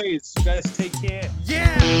boys. You guys take care.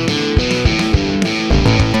 Yeah!